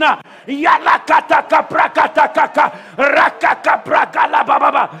prayer right now. Yalakataka prakataka rakaka prakala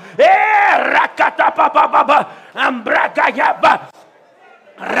baba. Rakata baba ambragayaba.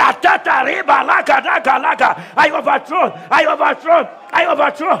 Ratata riba laga daga laga. I overthrow. I overthrow. I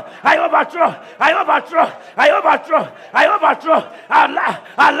overthrow. I overthrow. I overthrow. I overthrow. I overthrow. Allah,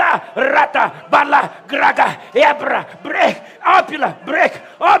 Allah, rata, bala, graga, ebra, break, opula, break,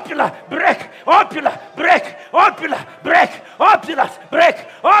 opula, break, opula, break, opula, break, opulas, break,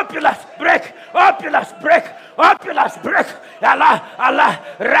 opulas, break, opulas, break, opulas, break. Allah, Allah,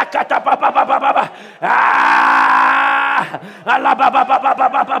 rakata baba baba baba. Allah baba baba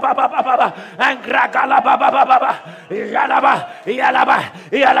baba baba baba. And gragala baba baba. Yalaba, yalaba,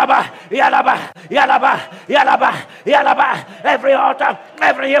 yalaba, yalaba, yalaba, yalaba, yalaba. Every altar,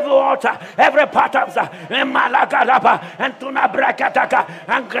 every evil altar, every part of the Malagalaba and Tuna Brakataka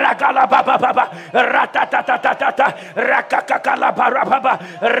and Gragala Baba Baba Ratatatata Rakakakala Barababa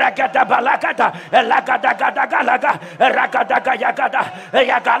Ragada Balagada Lagadagadaga Ragadaga Yagada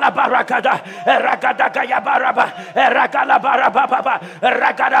Yagala Barakada Ragadaga Yabaraba Ragala Barababa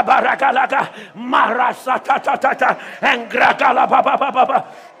Ragada Barakalaga Marasatata and Gragala Baba Baba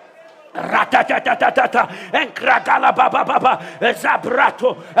Ratatatata and Kragala Baba Baba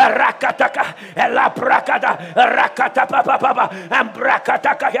Zabrato Rakataka La Brakada Rakata Baba Baba and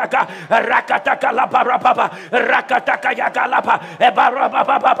Brakataka Yaga Rakataka La Barababa Rakataka Yagalapa Ebaraba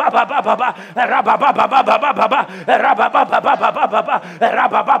Baba Baba Baba Rababa Baba Baba Rababa Baba Baba Rababa Baba Baba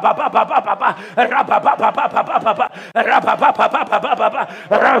Rababa Baba Baba Rababa Baba Baba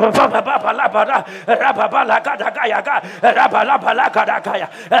Rababa Baba Labara Rababa Lagada Yaga Rabala Balagada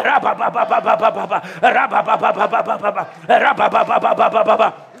Rababa Baba Baba Baba Rababa Baba Baba Rababa Baba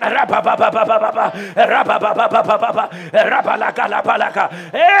Baba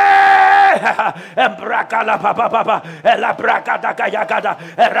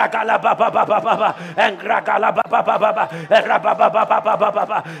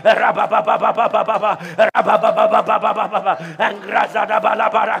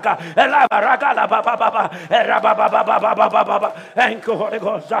Thank you, Holy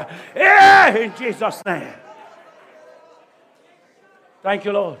Ghost. In Jesus' name. Thank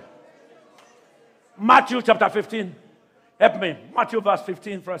you, Lord. Matthew chapter 15. Help me. Matthew verse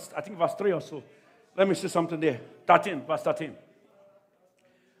 15, first, I think verse 3 or so. Let me see something there. 13, verse 13.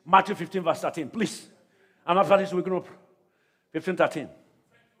 Matthew 15, verse 13. Please. And after this, we group 15, 13.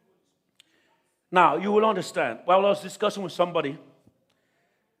 Now, you will understand. While I was discussing with somebody,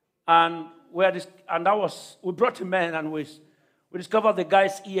 and we brought him in, and we discovered the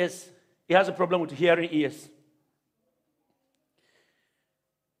guy's ears. He has a problem with hearing ears.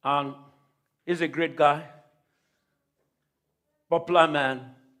 And he's a great guy, popular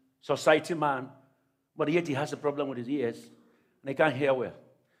man, society man, but yet he has a problem with his ears, and he can't hear well.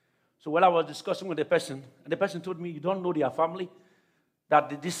 So when I was discussing with the person, and the person told me, you don't know their family,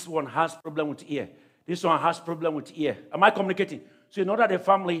 that this one has problem with ear. This one has problem with ear. Am I communicating? So you know that the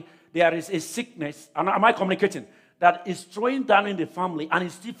family, there is a sickness, and am I communicating? That is throwing down in the family, and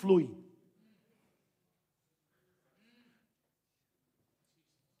it's still flowing.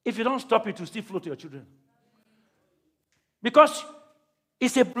 If you don't stop it, it will still flow to your children. Because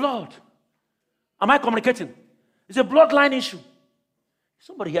it's a blood. Am I communicating? It's a bloodline issue.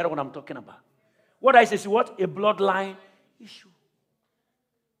 Somebody hear what I'm talking about. What I say is what? A bloodline issue.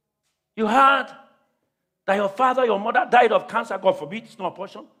 You heard that your father, your mother died of cancer, God forbid, it's not a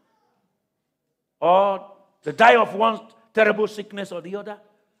portion. Or they die of one terrible sickness or the other.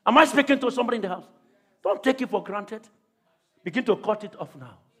 Am I speaking to somebody in the house? Don't take it for granted. Begin to cut it off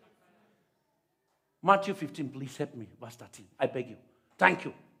now. Matthew 15, please help me. Verse 13. I beg you. Thank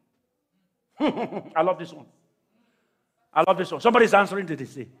you. I love this one. I love this one. Somebody's answering to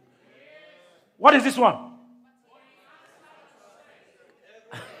this. What is this one?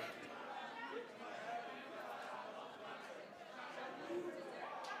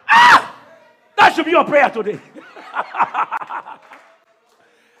 That should be your prayer today.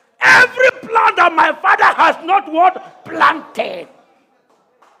 Every plant that my father has not what? Planted.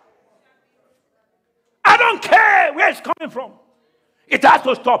 I don't care where it's coming from. It has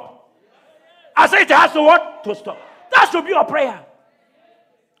to stop. I say it has to what? To stop. That should be your prayer.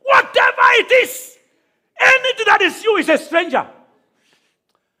 Whatever it is, anything that is you is a stranger.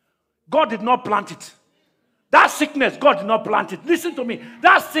 God did not plant it. That sickness, God did not plant it. Listen to me.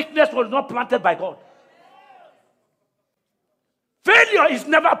 That sickness was not planted by God. Failure is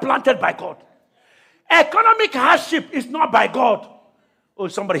never planted by God. Economic hardship is not by God. Oh,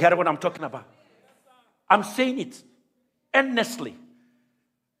 somebody heard what I'm talking about. I'm saying it earnestly.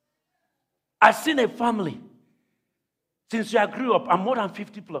 I've seen a family, since I grew up, I'm more than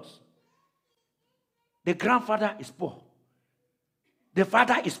 50 plus. The grandfather is poor. The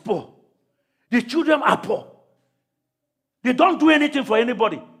father is poor. The children are poor. They don't do anything for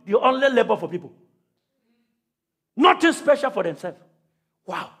anybody. They only labor for people. Nothing special for themselves.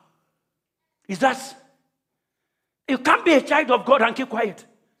 Wow. Is that? You can't be a child of God and keep quiet.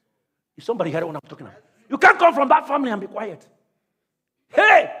 Is somebody hearing what I'm talking about? You can't come from that family and be quiet.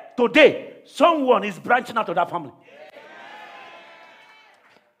 Hey, today, someone is branching out of that family.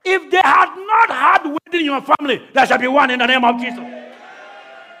 If they had not had wedding in your family, there shall be one in the name of Jesus.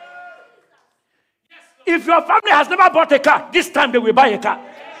 If your family has never bought a car, this time they will buy a car.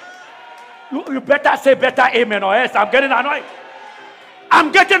 You better say better amen or else I'm getting annoyed.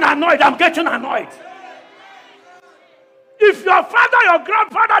 I'm getting annoyed. If your father, your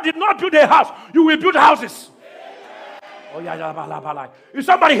grandfather did not build a house, you will build houses. Oh yeah. Is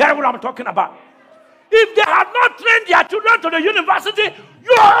somebody hearing what I'm talking about? If they have not trained their children to the university,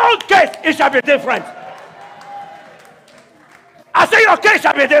 your own case, it shall be different. I say your case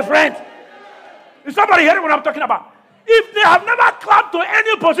shall be different. Is somebody hearing what I'm talking about? If they have never climbed to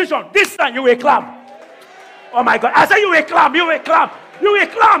any position, this time you will climb. Oh my God. I say you will climb.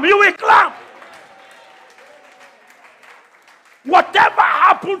 Whatever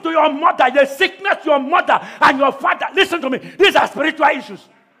happened to your mother, the sickness your mother and your father, listen to me, these are spiritual issues.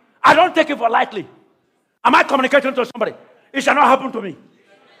 I don't take it for lightly. Am I communicating to somebody? It shall not happen to me.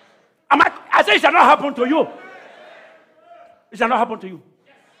 I say it shall not happen to you. It shall not happen to you.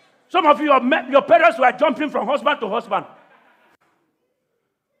 Some of you, your parents were jumping from husband to husband.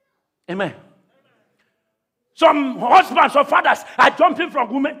 Amen. Some husbands or fathers are jumping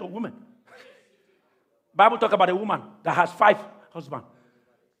from woman to woman. Bible talk about a woman that has 5 husbands.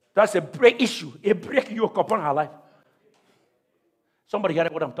 That's a break issue. A break yoke upon her life. Somebody hear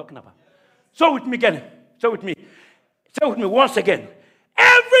what I'm talking about. So with me again. So with me. Say with me once again.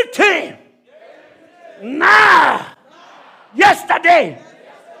 Everything. Now. Yesterday.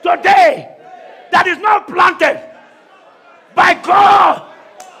 Today. That is not planted by God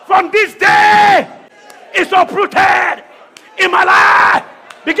from this day is uprooted in my life.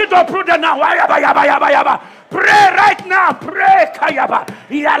 Begin to uproot it now. Pray right now. Pray. Kayaba.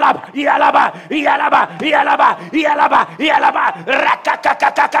 Yalaba. Yalaba. Yalaba. Yalaba. Yalaba. Yalaba.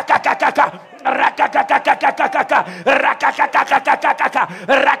 Rakakakakakakakaka. Rakakakakakakaka. Rakakakakakakaka.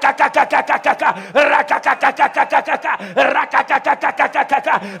 Rakakakakakaka. Rakakakakakaka. Rakakakakakaka.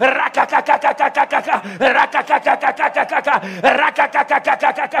 Rakakakakakaka. Rakakakakakaka.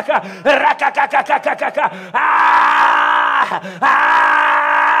 Rakakakakakaka. Rakakakakaka.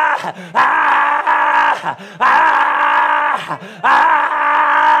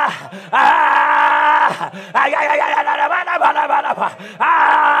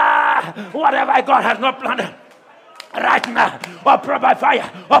 Whatever God has not planned right now, uproot by fire,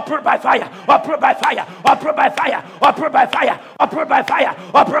 uproot by fire, uproot by fire, uproot by fire, uproot by fire, uproot by fire,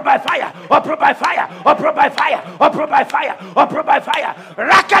 uproot by fire, uproot by fire, uproot by fire, uproot by fire, uproot by fire.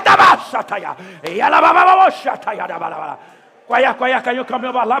 Rakadaba shataya, yalababa shataya dabala. Kwaya, can you come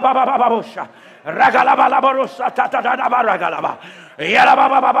over? Lababababosha. Ragalaba labarosa tatadaba ragalaba.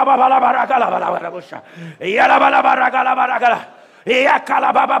 Yalababa ragalaba. Yalababa ragalaba.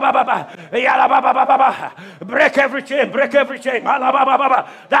 Break every chain, break every chain.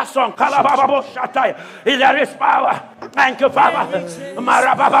 That song, there is power. Thank you, Father.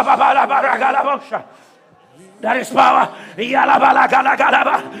 There is power.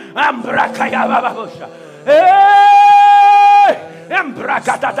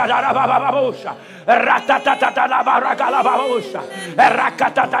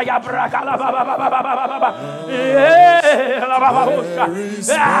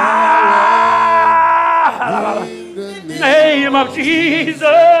 Name of Jesus.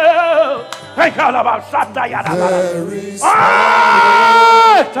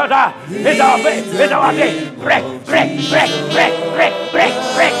 It's our faith. It's our day. Break. Break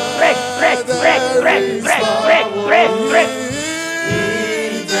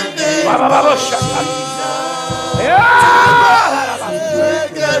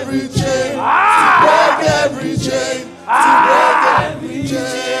every chain. Break every chain. Break every chain.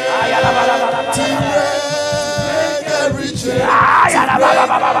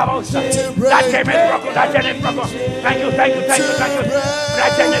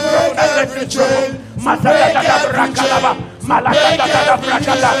 That chain is broken. Thank you. That chain is broken. Malakata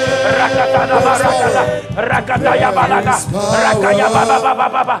brakata, rakata ya balaga, rakaya baba,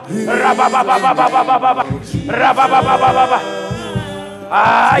 rababa.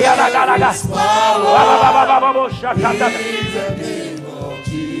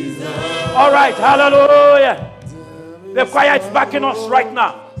 All right, hallelujah. The choir is backing us right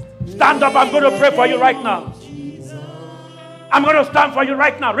now. Stand up. I'm going to pray for you right now. I'm going to stand for you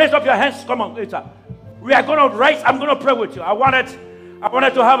right now. Raise up your hands. Come on, later. We are going to raise. I'm going to pray with you. I wanted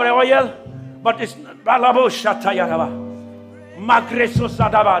to have an oil, but it's the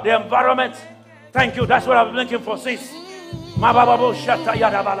environment. Thank you. That's what I've been looking for since.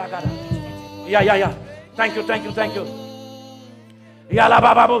 Yeah. Thank you.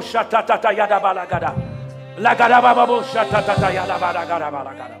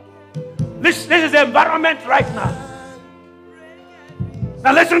 This is the environment right now.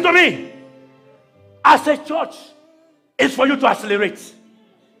 Now listen to me. As a church, it's for you to accelerate.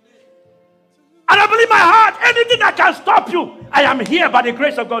 And I believe my heart, anything that can stop you, I am here by the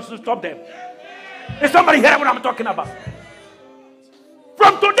grace of God to stop them. Is somebody hear what I'm talking about?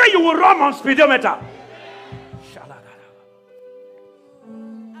 From today, you will run on speedometer.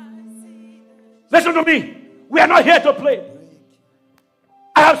 Listen to me. We are not here to play.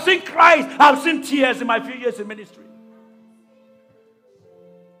 I have seen cries, I have seen tears in my few years in ministry.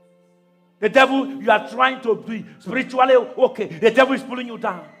 The devil, you are trying to be spiritually okay. The devil is pulling you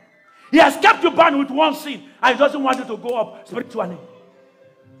down. He has kept you bound with one sin and he doesn't want you to go up spiritually.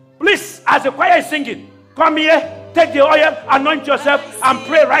 Please, as the choir is singing, come here, take the oil, anoint yourself, and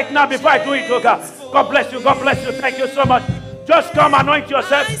pray right now before I do it, okay? God bless you. Thank you so much. Just come, anoint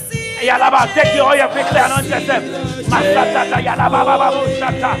yourself. Yalaba, take the oil quickly, anoint yourself. Masatata yalaba baba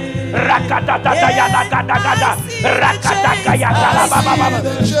shata. Rakatata yalagada gada. Rakataka yalaba baba.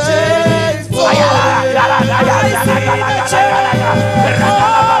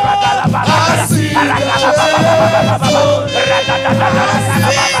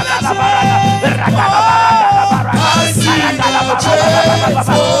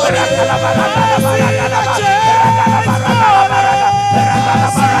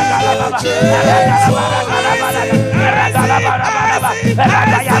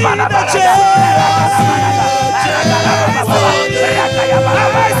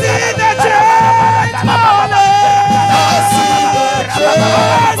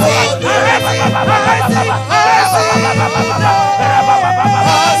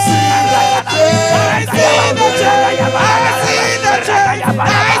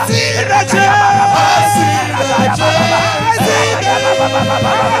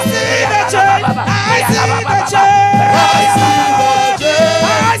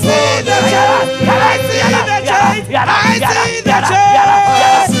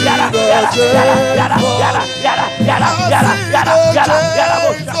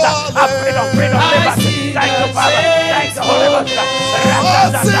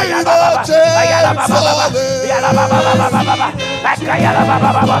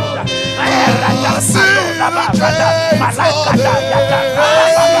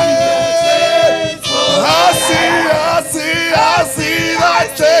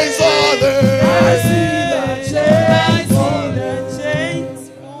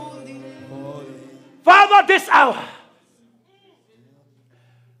 Father, this hour,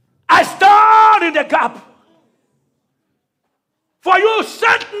 I stand in the gap. For you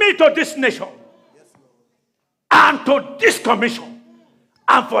sent me to this nation and to this commission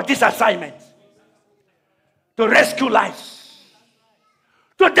and for this assignment to rescue lives,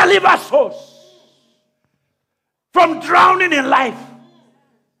 to deliver souls from drowning in life.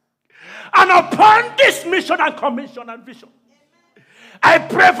 And upon this mission and commission and vision, I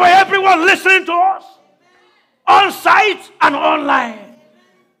pray for everyone listening to us on site and online.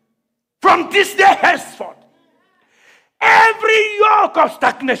 From this day henceforth, every yoke of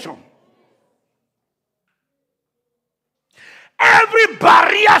stagnation, every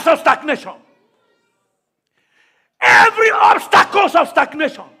barriers of stagnation, every obstacles of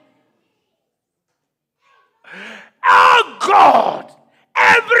stagnation, oh God,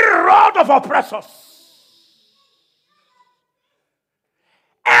 every rod of oppressors,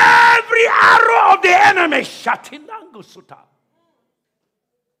 every arrow of the enemy,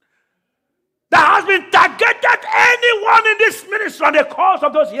 that has been targeted anyone in this ministry and the cause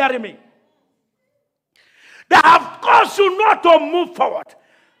of those hearing me, that have caused you not to move forward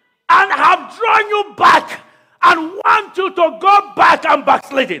and have drawn you back and want you to go back and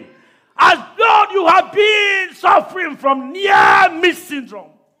backsliding, as though you have been suffering from near-miss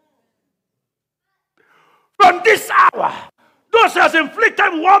syndrome. From this hour, those has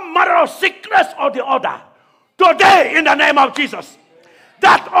inflicted one matter of sickness or the other, today in the name of Jesus,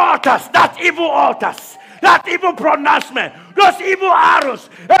 that altars, that evil pronouncement, those evil arrows,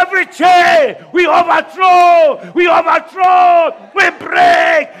 every chain, we overthrow, we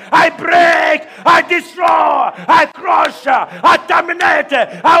break, I destroy, I crush, I terminate,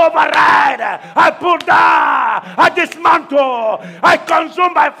 I override, I pull down, I dismantle, I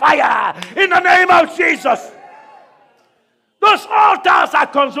consume by fire, in the name of Jesus. Those altars are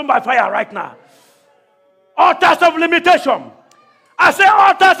consumed by fire right now. Altars of limitation. I say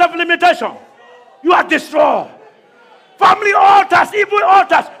altars of limitation, you are destroyed. Family altars, evil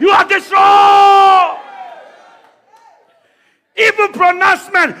altars, you are destroyed. Evil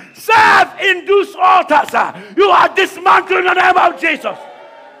pronouncement, self-induced altars, you are dismantled in the name of Jesus.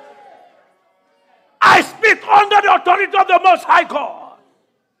 I speak under the authority of the Most High God.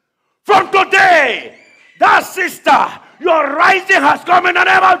 From today, that sister, your rising has come in the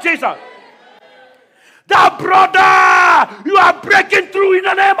name of Jesus. That brother, you are breaking through in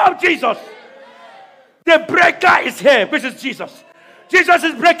the name of Jesus. The breaker is here, which is Jesus. Jesus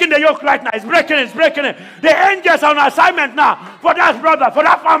is breaking the yoke right now. He's breaking it. The angels are on assignment now for that brother, for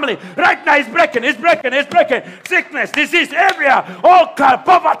that family. Right now, he's breaking. Sickness, disease, area, all kind,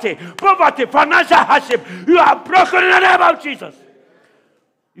 poverty, financial hardship. You are broken in the name of Jesus.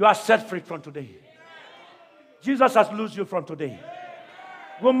 You are set free from today. Jesus has loosed you from today.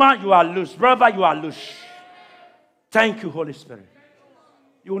 Woman, you are loose. Brother, you are loose. Thank you, Holy Spirit.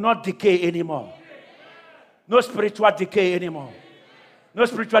 You will not decay anymore. No spiritual decay anymore. No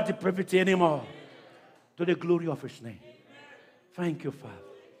spiritual depravity anymore. To the glory of His name. Thank you, Father.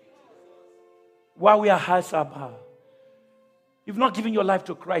 While we are hearts are bowed, you've not given your life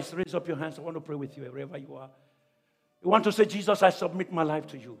to Christ, raise up your hands. I want to pray with you wherever you are. You want to say, Jesus, I submit my life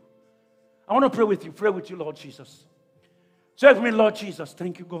to you. I want to pray with you. Pray with you, Lord Jesus. Say with me, Lord Jesus.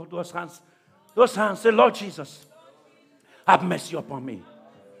 Thank you, God. Those hands. Say, Lord Jesus, have mercy upon me.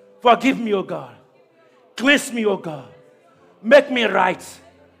 Forgive me, O God. Cleanse me, O God. Make me right.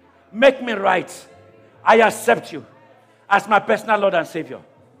 I accept you as my personal Lord and Savior.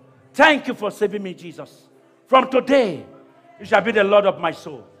 Thank you for saving me, Jesus. From today, you shall be the Lord of my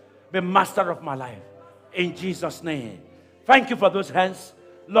soul, the master of my life. In Jesus' name. Thank you for those hands.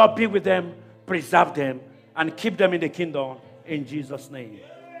 Lord, be with them, preserve them, and keep them in the kingdom. In Jesus' name.